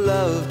 Your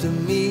love to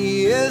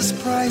me is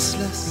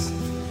priceless.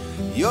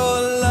 Your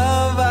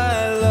love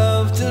I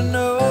love to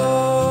know.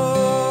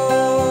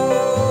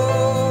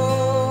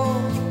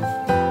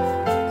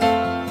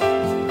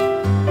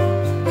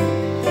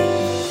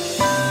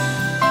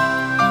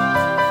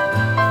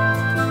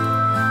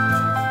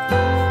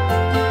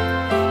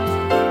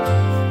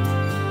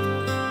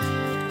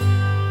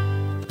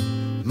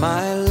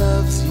 My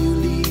loves you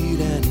lead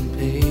and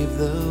pave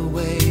the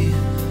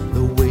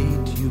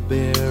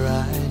bear,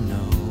 I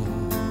know.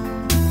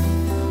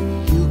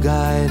 You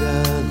guide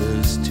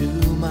others to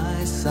my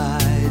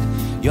side.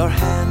 Your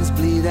hands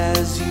bleed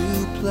as you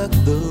pluck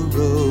the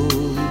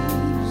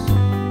rose.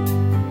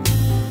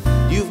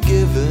 You've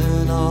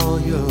given all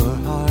your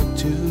heart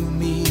to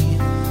me.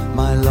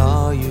 My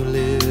law you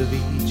live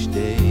each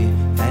day.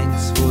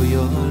 Thanks for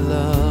your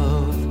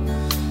love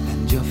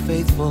and your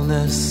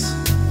faithfulness.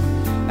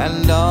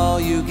 And all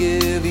you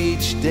give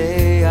each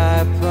day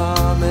I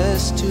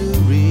promise to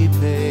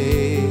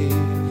repay.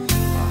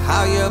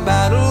 How your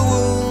battle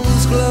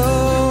wounds glow.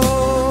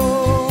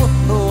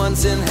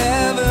 Once in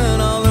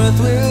heaven all earth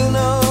will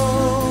know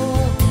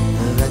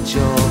that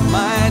you're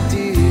my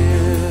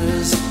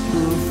dears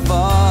who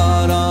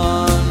fought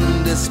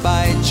on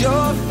despite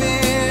your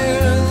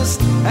fears.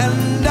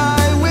 And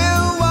I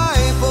will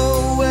wipe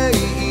away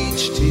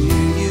each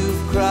tear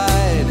you've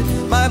cried.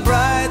 My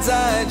brides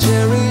I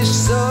cherish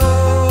so.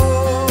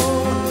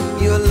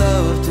 Your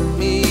love to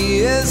me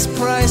is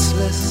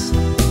priceless.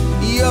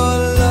 Your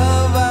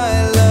love I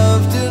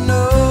love to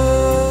know.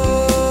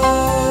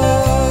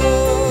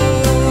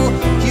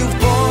 You've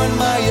borne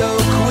my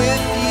yoke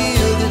with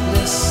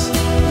yieldedness.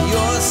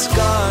 Your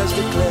scars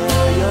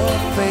declare your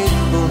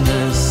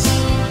faithfulness.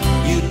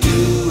 You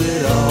do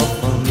it all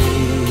for me.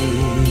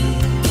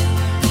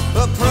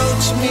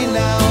 Approach me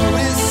now,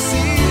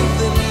 receive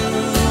the new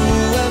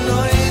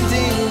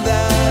anointing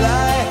that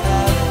I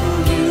have for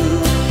you.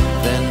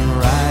 Then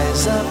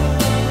rise up,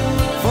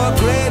 for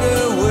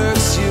greater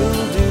works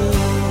you'll do.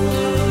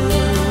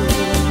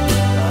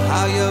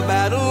 How your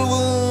battle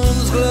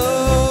wounds glow.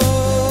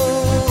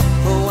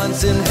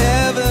 Once in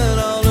heaven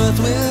all earth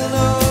will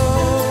know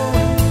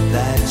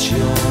that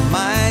you're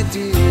my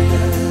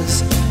dears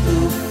who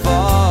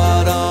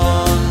fought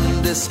on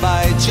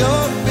despite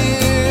your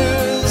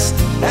fears.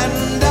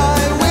 And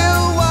I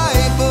will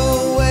wipe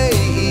away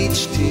each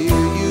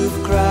tear you've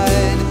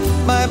cried.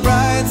 My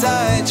brides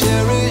I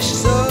cherish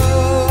so.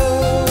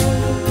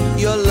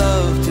 Your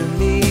love to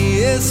me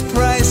is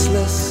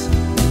priceless.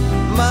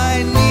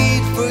 My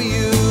need for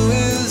you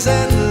is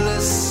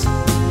endless.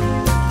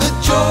 The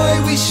joy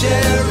we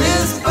share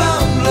is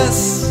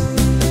boundless.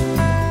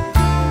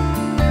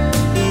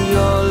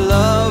 Your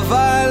love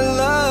I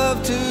love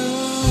to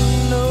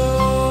know.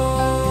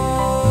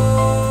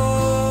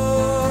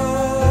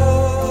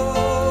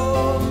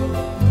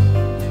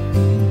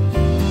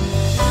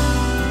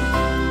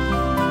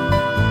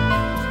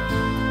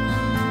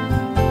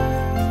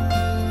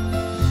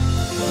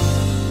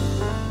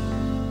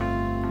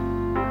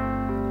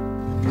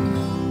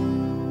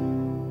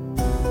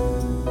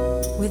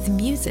 With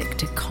music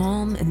to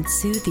calm and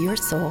soothe your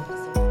soul.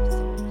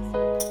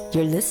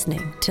 You're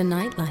listening to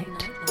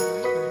Nightlight.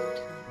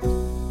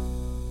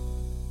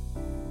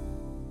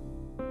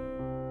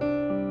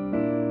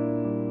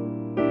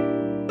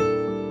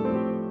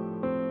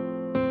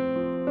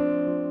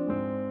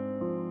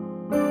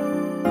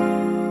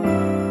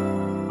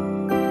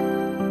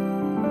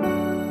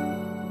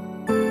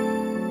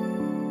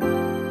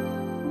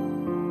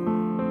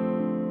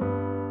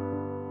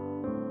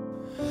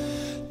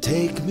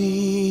 Take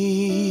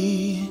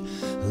me,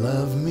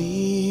 love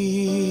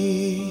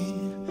me,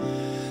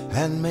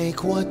 and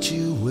make what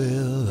you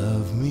will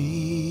of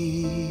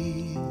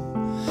me.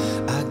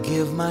 I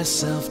give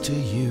myself to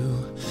you,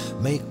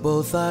 make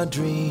both our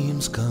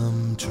dreams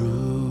come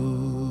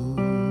true.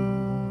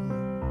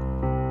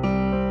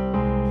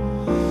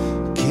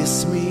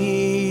 Kiss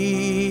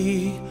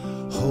me,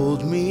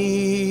 hold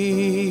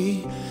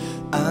me,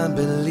 I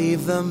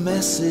believe the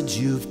message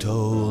you've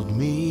told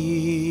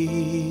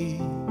me.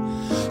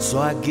 So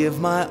I give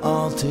my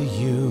all to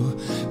you,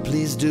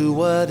 please do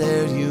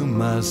whatever you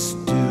must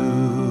do.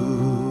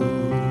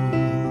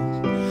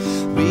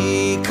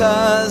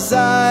 Because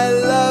I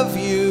love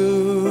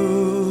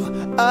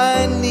you,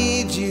 I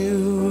need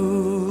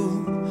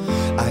you,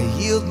 I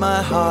yield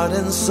my heart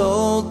and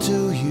soul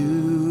to you.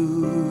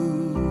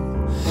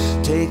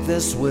 Take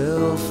this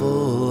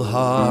willful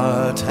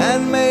heart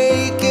and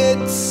make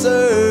it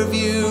serve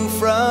you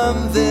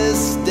from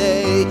this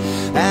day.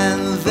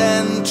 And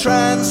then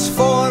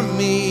transform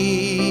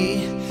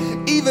me,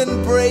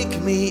 even break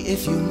me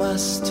if you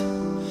must.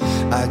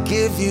 I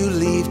give you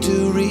leave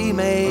to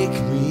remake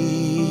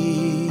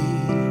me.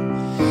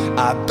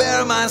 I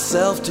bear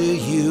myself to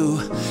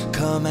you,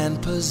 come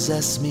and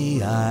possess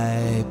me,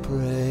 I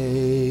pray.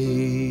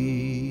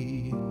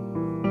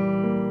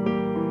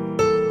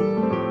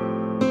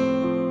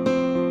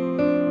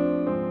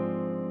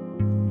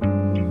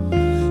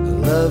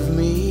 Love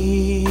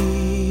me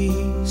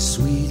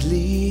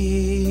sweetly,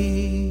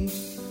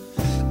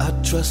 I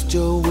trust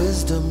your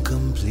wisdom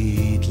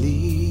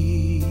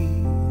completely.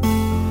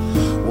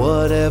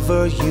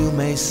 Whatever you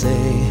may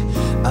say,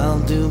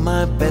 I'll do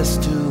my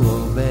best to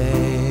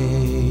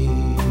obey.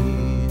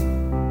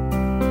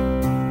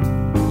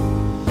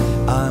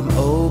 I'm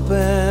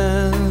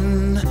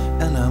open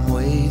and I'm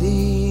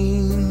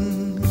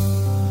waiting.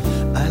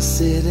 I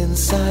sit in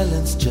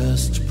silence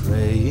just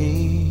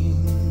praying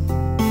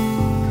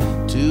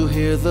to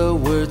hear the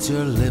words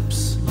your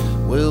lips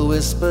will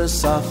whisper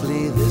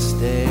softly this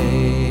day.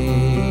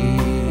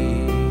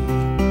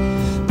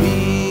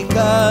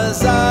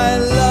 Because I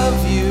love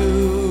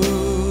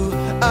you,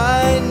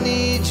 I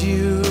need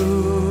you,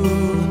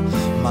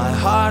 my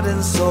heart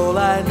and soul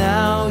I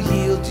now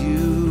yield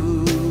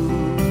you.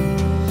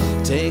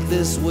 Take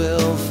this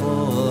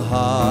willful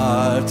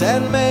heart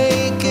and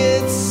make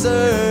it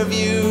serve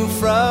you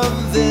from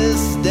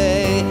this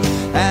day,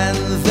 and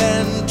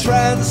then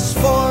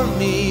transform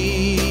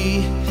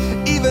me,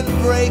 even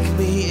break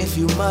me if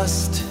you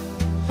must.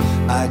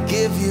 I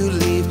give you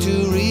leave to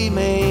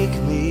remake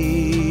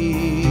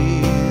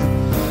me.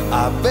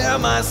 I bear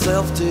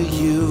myself to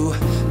you,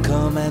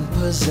 come and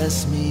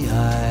possess me,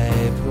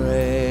 I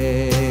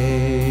pray.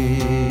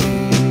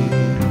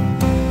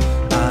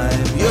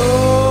 I'm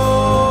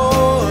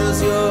yours,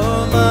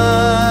 you're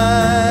mine.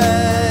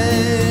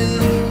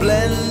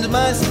 Blend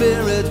my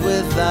spirit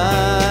with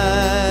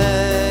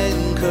thine,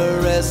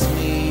 caress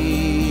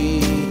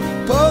me,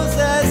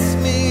 possess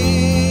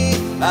me.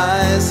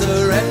 I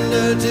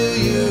surrender to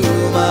you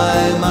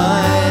my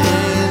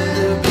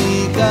mind,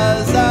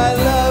 because I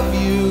love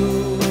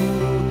you,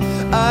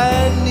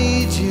 I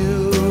need you.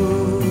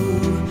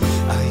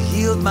 I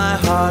yield my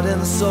heart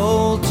and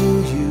soul to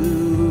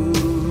you.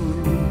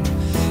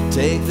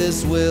 Take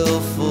this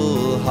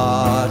willful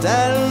heart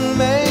and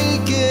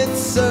make it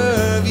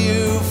serve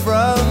you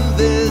from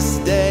this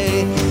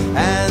day,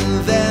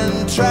 and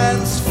then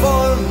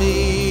transform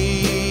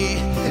me,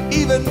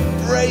 even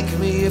break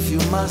me if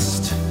you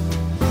must.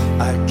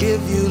 I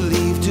give you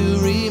leave to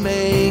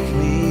remake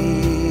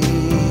me.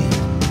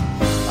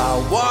 I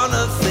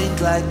wanna think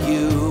like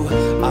you,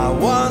 I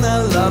wanna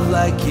love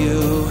like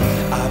you.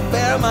 I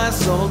bear my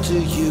soul to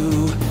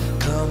you,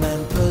 come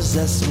and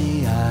possess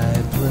me,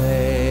 I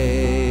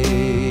pray.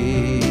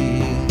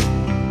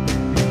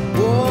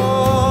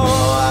 Oh,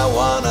 I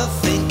wanna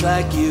think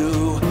like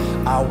you,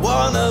 I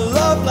wanna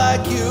love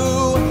like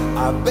you.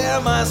 I bear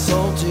my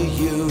soul to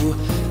you,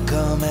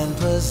 come and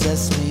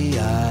possess me,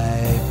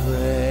 I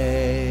pray.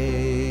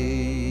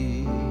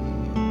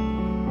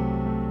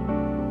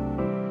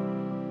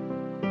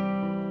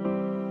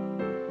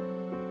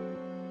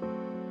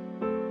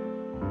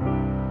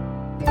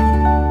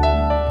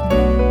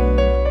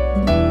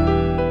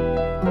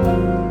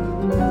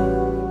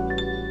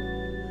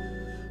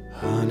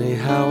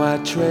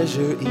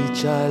 Treasure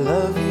each I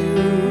love you,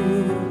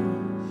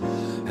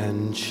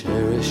 and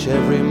cherish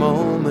every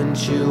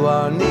moment you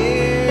are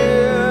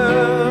near.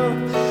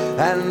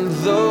 And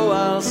though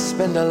I'll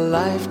spend a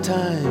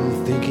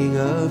lifetime thinking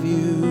of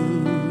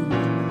you,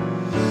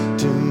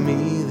 to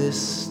me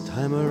this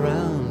time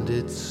around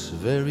it's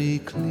very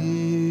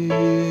clear.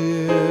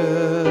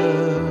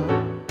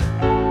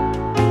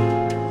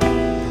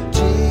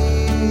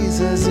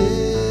 Jesus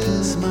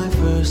is my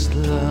first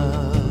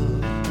love,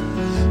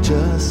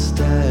 just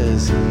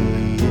as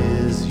he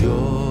is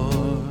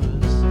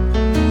yours.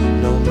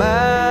 No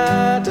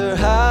matter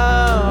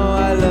how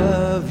I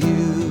love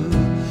you,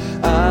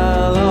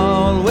 I'll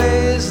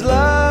always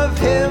love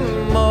him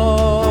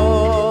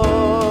more.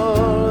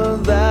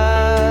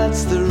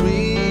 That's the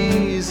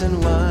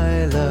reason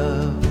why,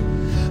 love,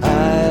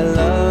 I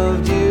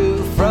loved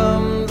you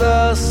from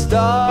the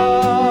start.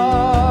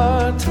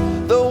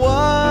 The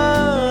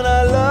one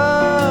I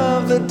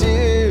love the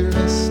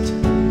dearest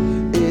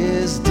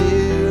is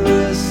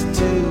dearest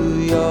to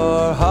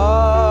your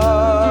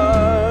heart.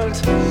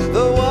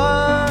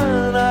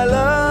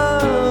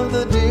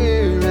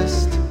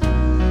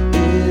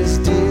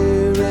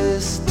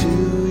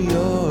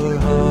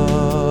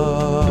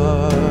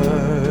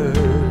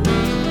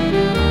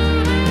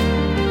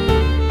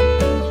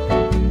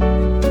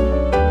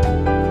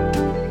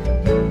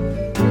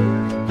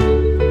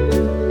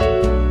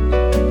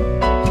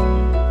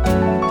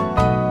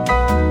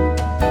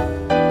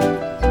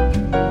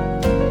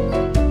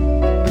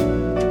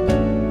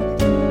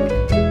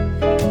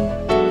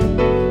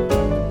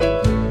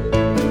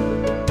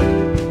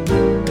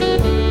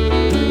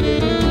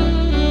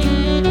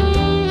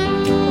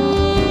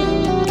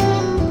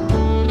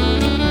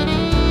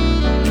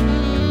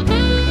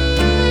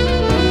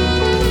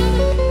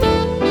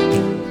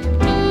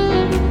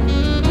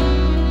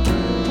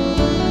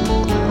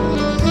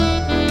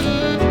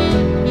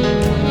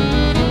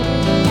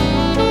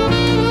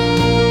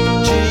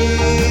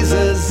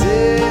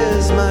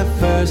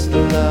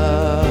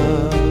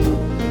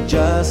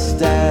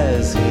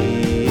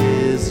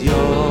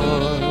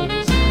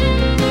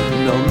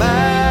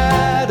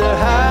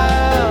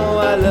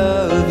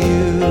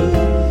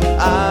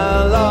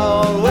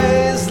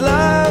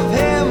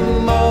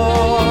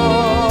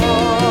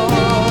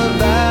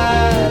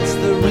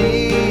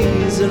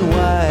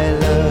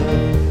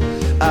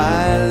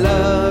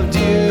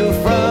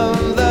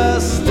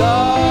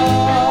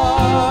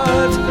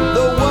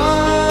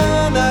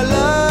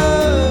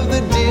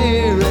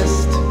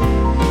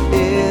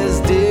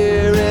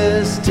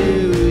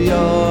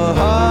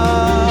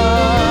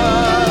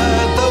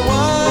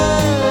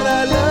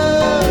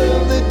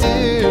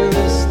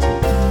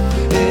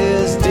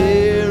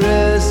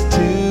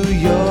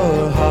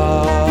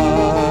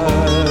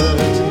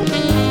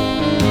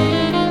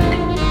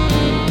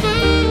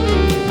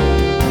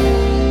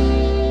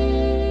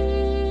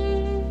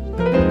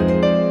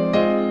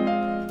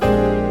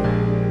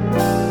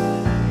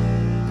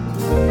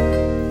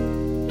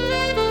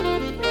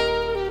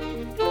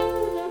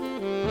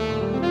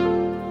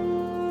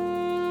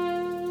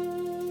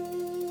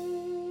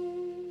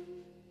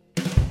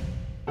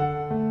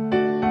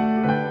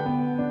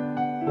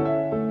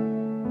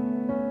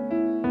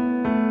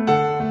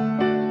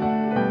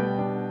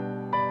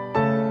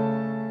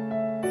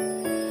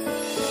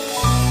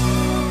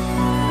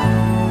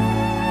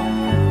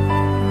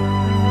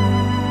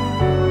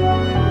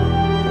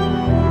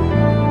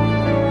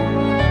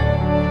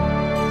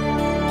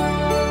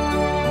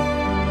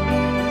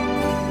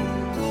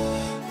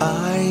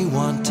 I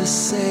want to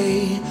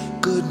say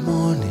good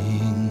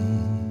morning.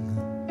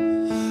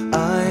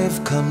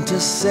 I've come to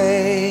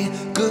say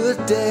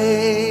good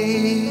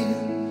day.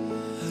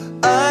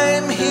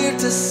 I'm here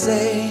to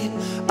say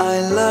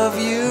I love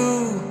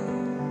you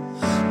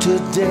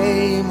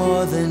today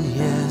more than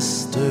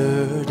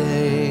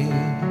yesterday.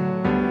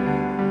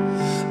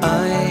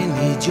 I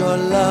need your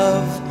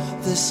love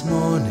this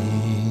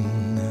morning.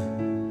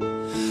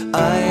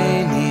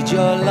 I need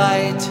your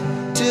light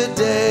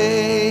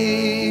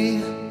today.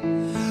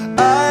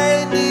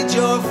 I need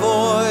your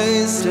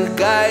voice to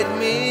guide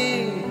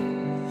me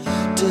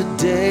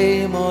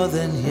today more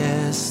than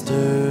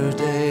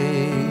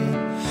yesterday.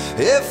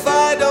 If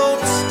I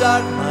don't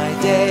start my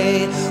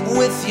day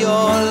with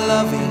your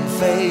loving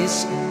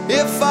face,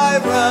 if I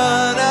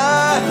run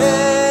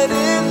ahead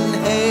in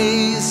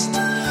haste,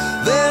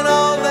 then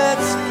all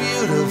that's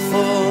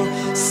beautiful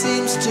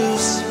seems to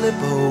slip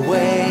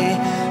away,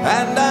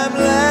 and I'm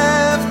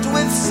left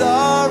with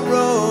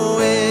sorrow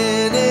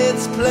in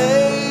its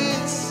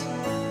place.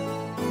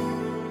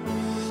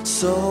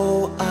 So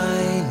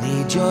I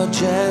need your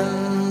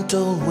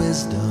gentle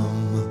wisdom.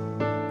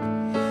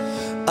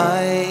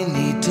 I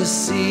need to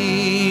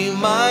see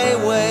my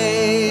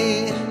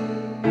way.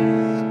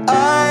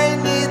 I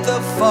need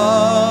the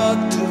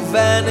fog to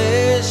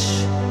vanish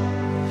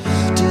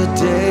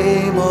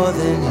today more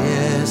than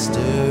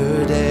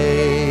yesterday.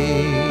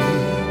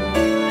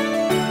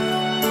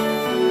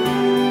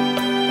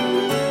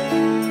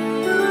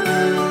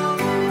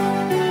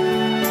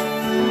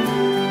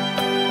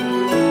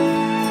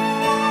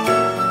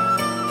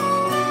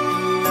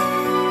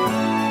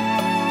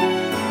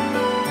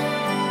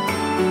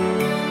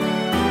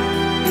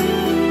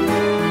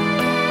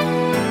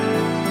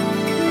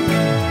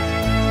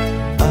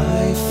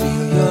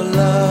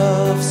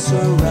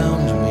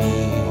 Surround me.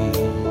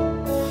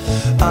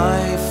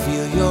 I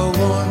feel your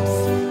warmth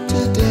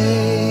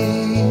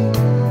today.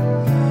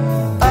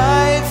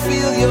 I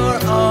feel your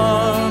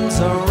arms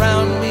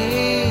around me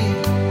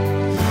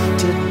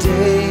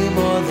today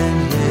more than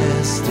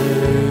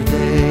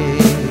yesterday.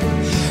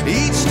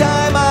 Each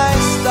time I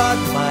start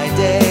my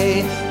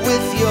day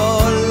with your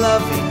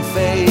loving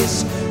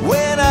face,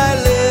 when I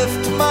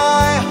lift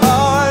my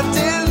heart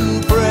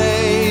in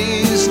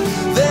praise,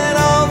 then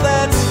all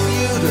that's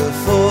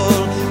beautiful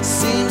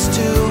seems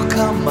to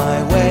come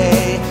my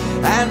way,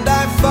 and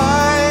I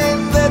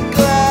find that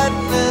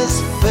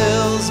gladness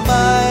fills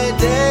my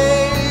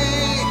day.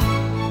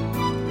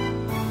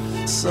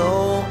 So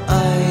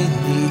I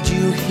need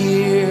you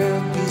here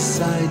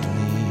beside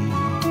me.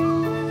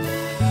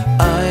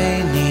 I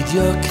need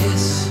your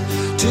kiss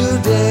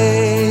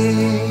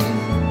today.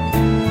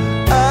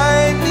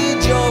 I need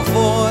your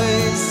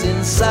voice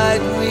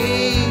inside me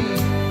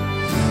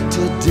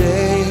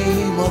today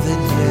more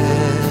than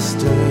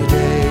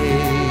yesterday.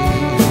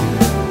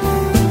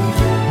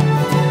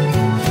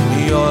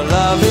 Your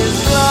love is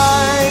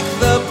like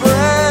the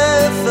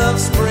breath of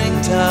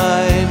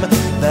springtime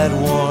that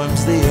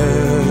warms the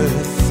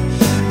earth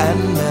and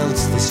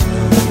melts the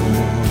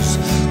snows,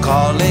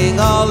 calling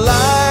all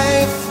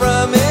life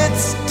from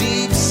its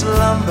deep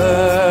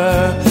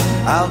slumber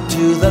out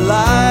to the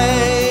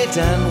light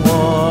and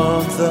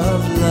warmth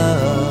of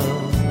love.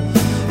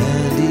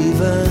 And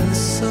even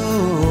so,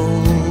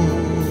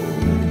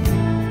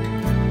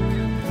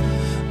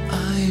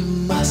 I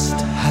must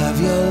have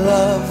your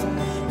love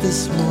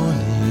this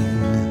morning.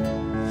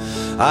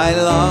 I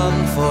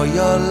long for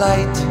your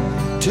light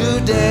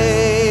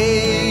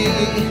today.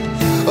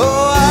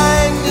 Oh,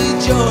 I need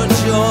your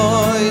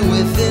joy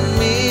within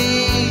me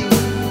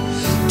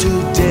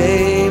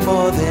today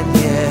more than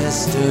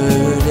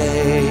yesterday.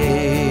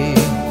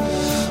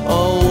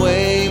 Oh,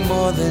 way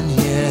more than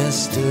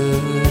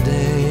yesterday.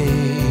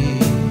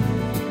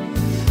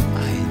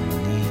 I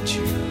need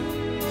you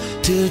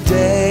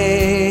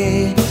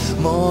today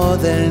more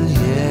than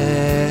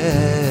yesterday.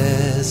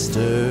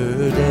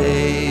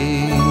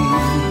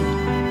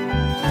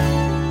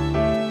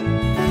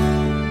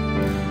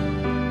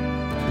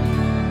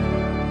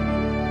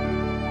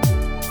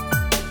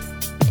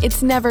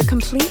 It's never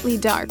completely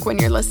dark when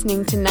you're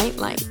listening to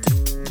Nightlight.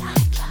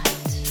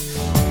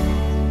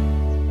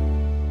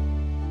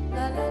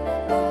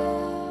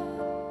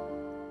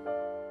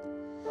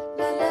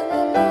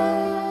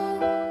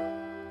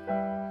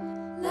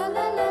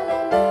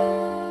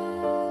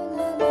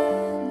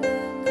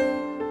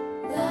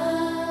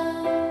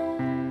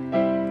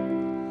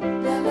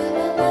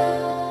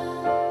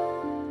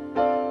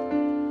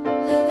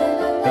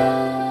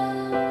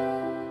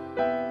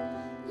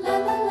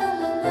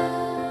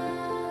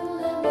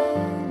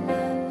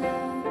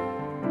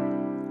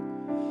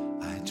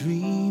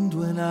 Dreamed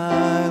when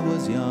I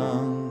was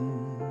young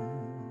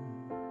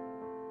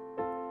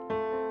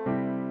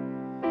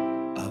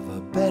of a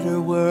better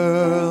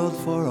world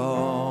for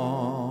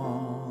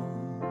all.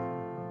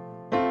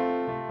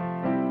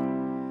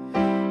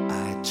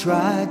 I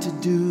tried to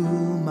do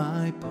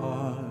my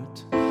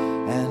part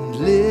and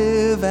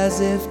live as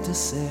if to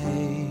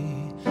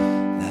say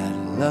that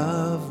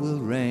love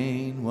will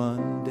reign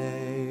one day.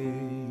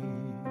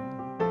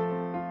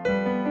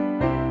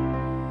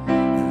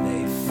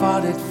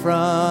 started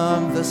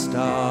from the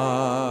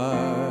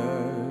start,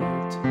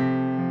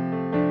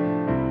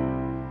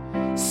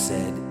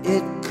 said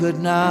it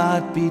could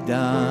not be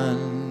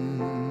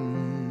done,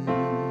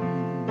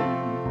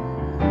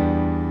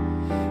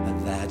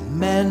 that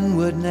men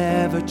would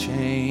never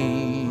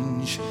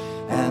change,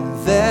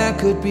 and there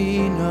could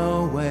be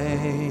no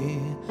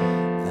way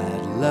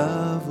that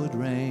love would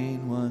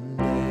reign one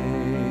day.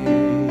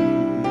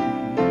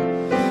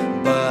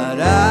 But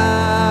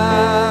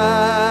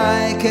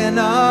I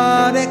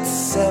cannot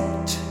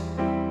accept,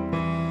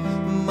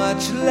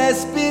 much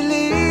less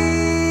believe,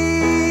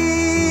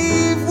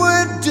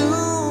 we're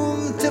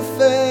doomed to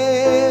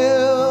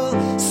fail.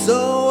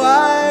 So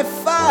I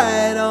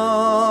fight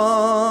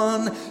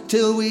on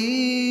till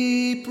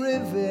we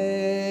prevail.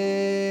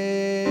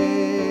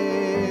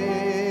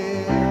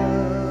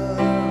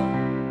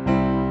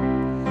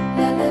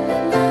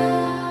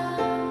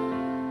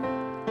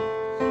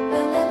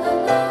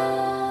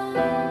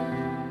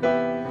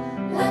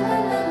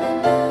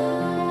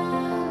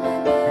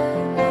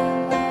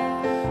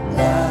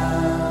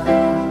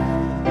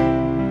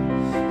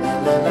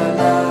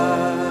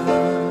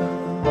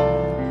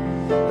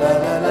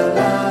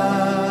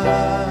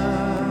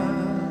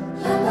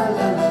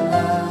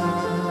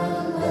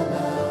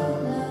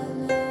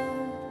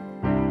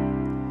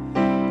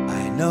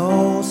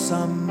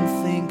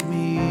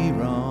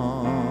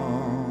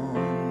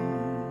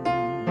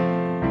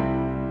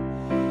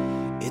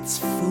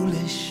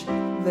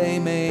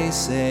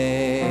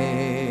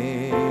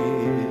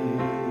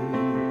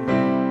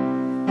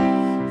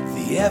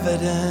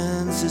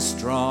 Evidence is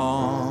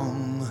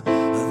strong,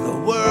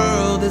 the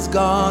world has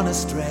gone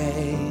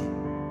astray,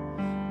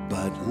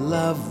 but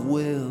love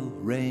will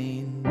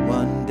reign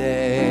one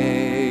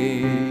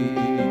day.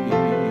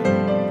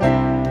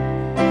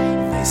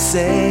 They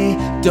say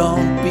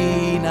don't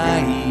be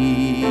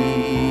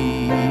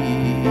naive,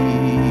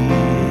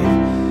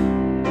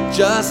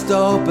 just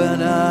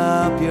open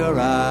up your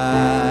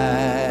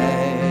eyes,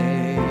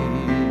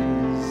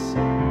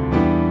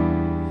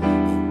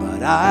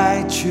 but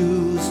I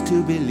choose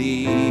to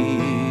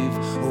believe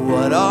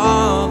what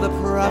all the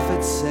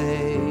prophets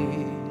say,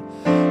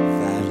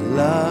 that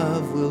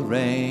love will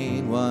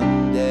reign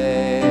one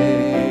day.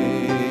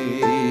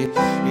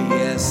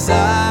 Yes,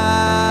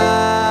 I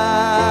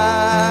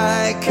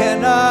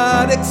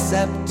cannot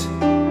accept,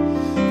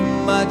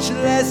 much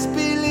less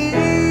believe,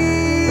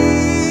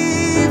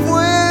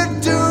 we're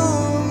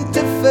doomed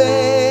to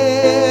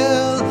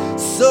fail.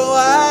 So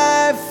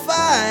I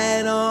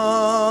fight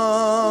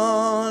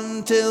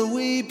on till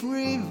we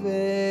prevail.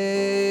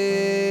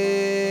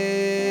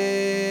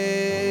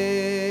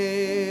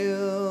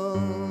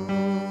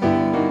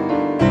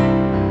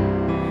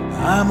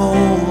 I'm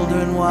older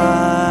and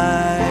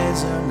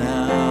wiser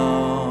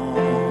now,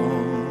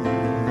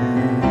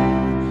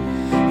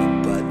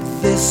 but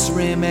this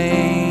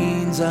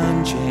remains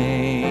unchanged.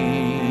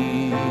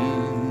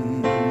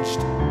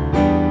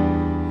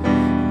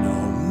 No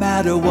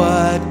matter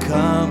what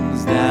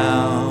comes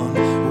down,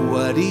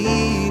 what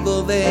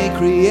evil they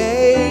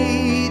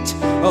create,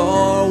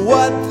 or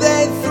what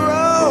they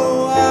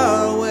throw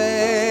our way,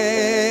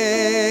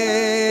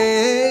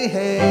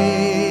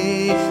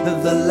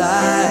 the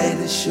light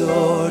is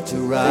sure to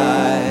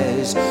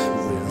rise.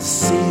 We'll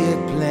see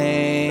it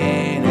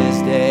plain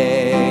as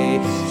day,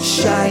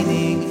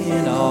 shining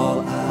in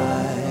all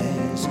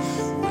eyes,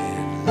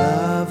 when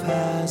love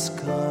has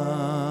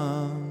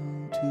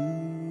come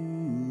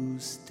to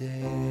stay.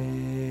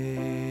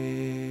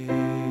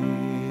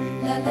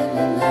 La, la,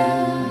 la, la.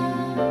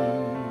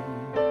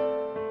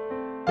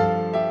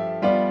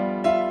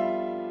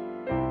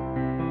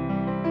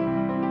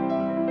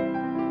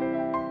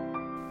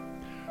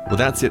 Well,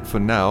 that's it for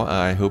now.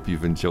 I hope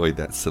you've enjoyed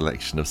that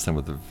selection of some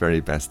of the very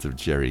best of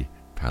Jerry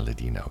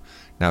Paladino.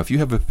 Now, if you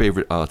have a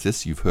favorite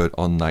artist you've heard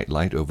on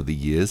Nightlight over the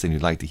years and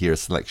you'd like to hear a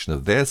selection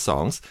of their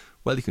songs,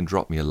 well, you can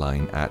drop me a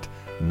line at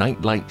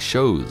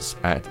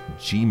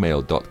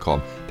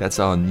nightlightshows@gmail.com. That's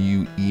our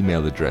new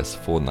email address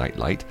for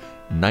Nightlight,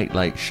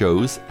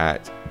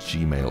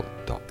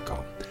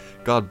 nightlightshows@gmail.com.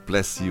 God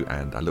bless you,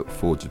 and I look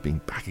forward to being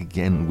back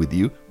again with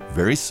you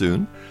very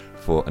soon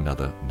for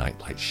another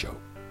Nightlight show.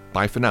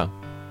 Bye for now.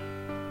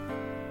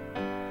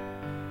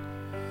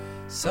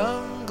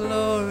 Some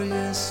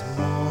glorious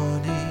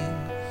morning,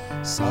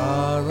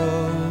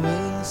 sorrow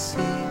will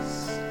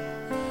cease.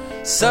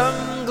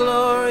 Some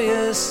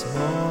glorious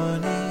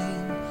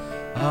morning,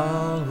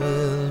 all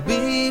will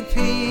be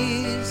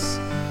peace.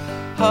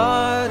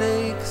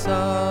 Heartaches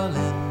all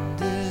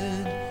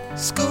ended,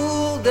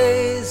 school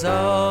days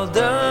all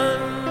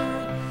done.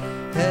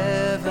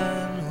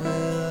 Heaven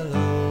will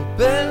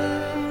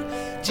open,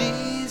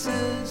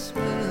 Jesus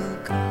will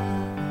come.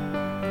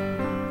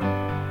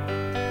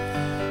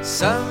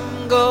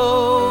 Some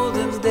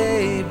golden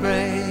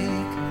daybreak,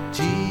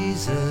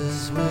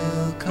 Jesus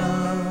will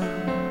come.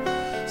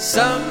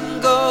 Some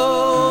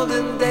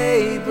golden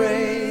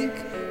daybreak,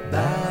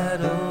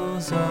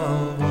 battles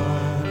all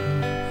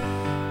won.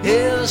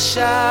 He'll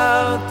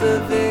shout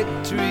the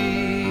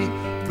victory,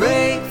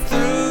 break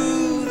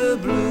through the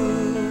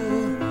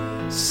blue.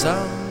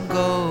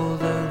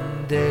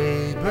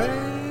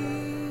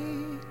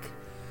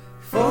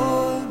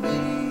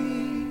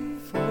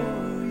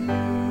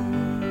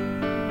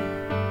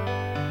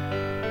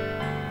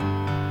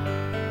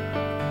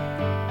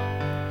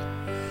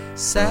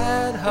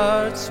 sad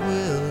hearts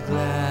will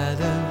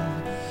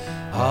gladden,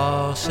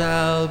 all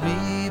shall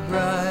be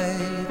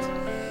bright.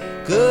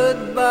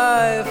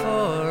 Goodbye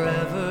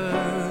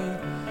forever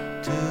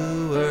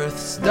to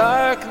earth's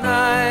dark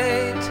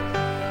night,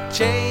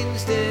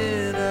 changed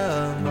in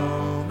a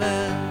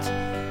moment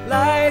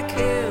like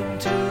him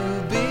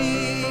to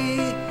be.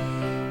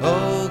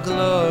 Oh,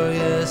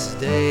 glorious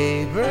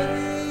daybreak,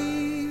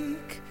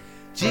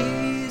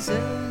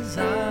 Jesus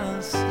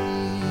I'll see.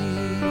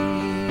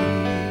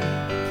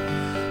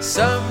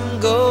 Some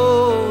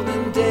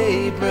golden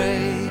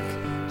daybreak,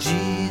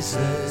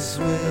 Jesus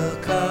will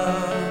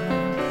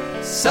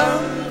come.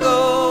 Some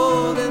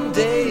golden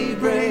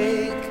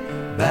daybreak,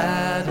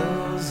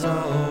 battles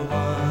all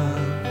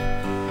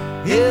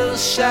won. He'll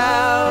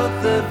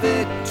shout the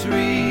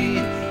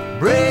victory,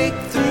 break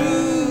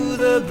through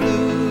the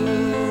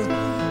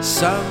blue.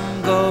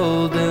 Some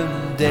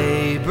golden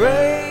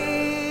daybreak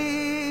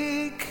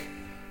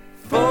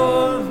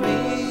for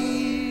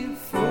me,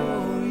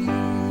 for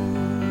you.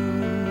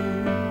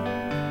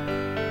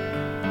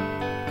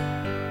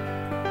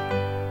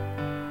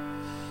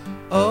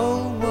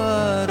 Oh,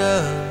 what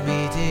a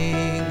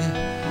meeting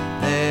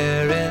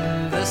there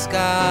in the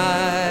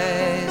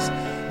skies.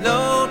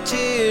 No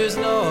tears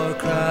nor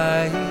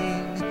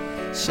crying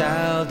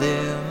shall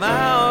dim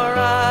our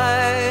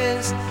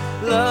eyes.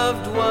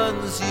 Loved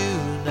ones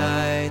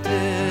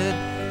united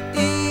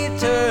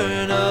eternally.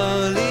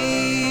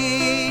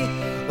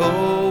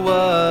 Oh,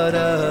 what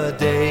a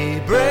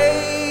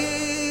daybreak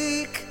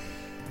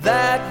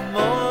that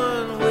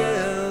morn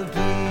will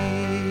be.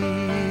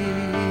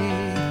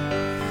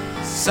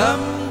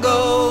 Some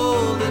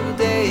golden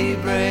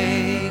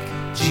daybreak,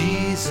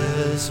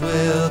 Jesus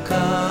will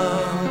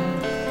come.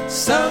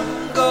 Some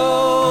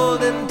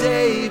golden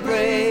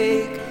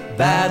daybreak,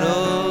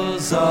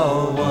 battles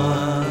all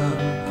won.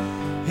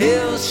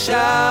 He'll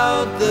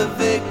shout the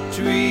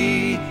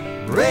victory,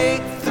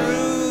 break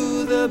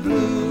through the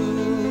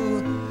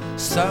blue.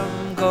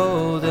 Some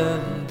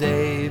golden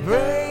daybreak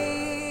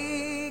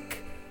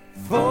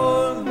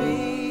for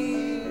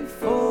me,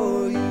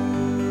 for you.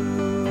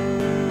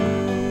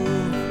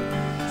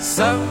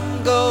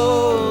 Some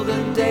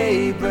golden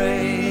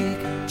daybreak,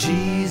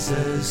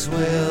 Jesus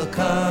will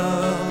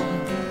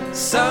come.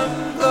 Some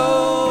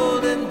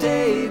golden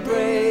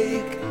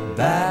daybreak,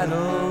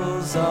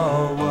 battles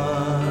all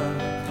won.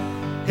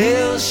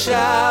 He'll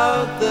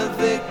shout the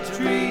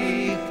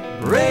victory,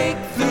 break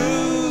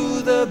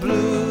through the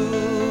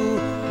blue.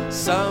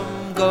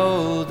 Some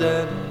golden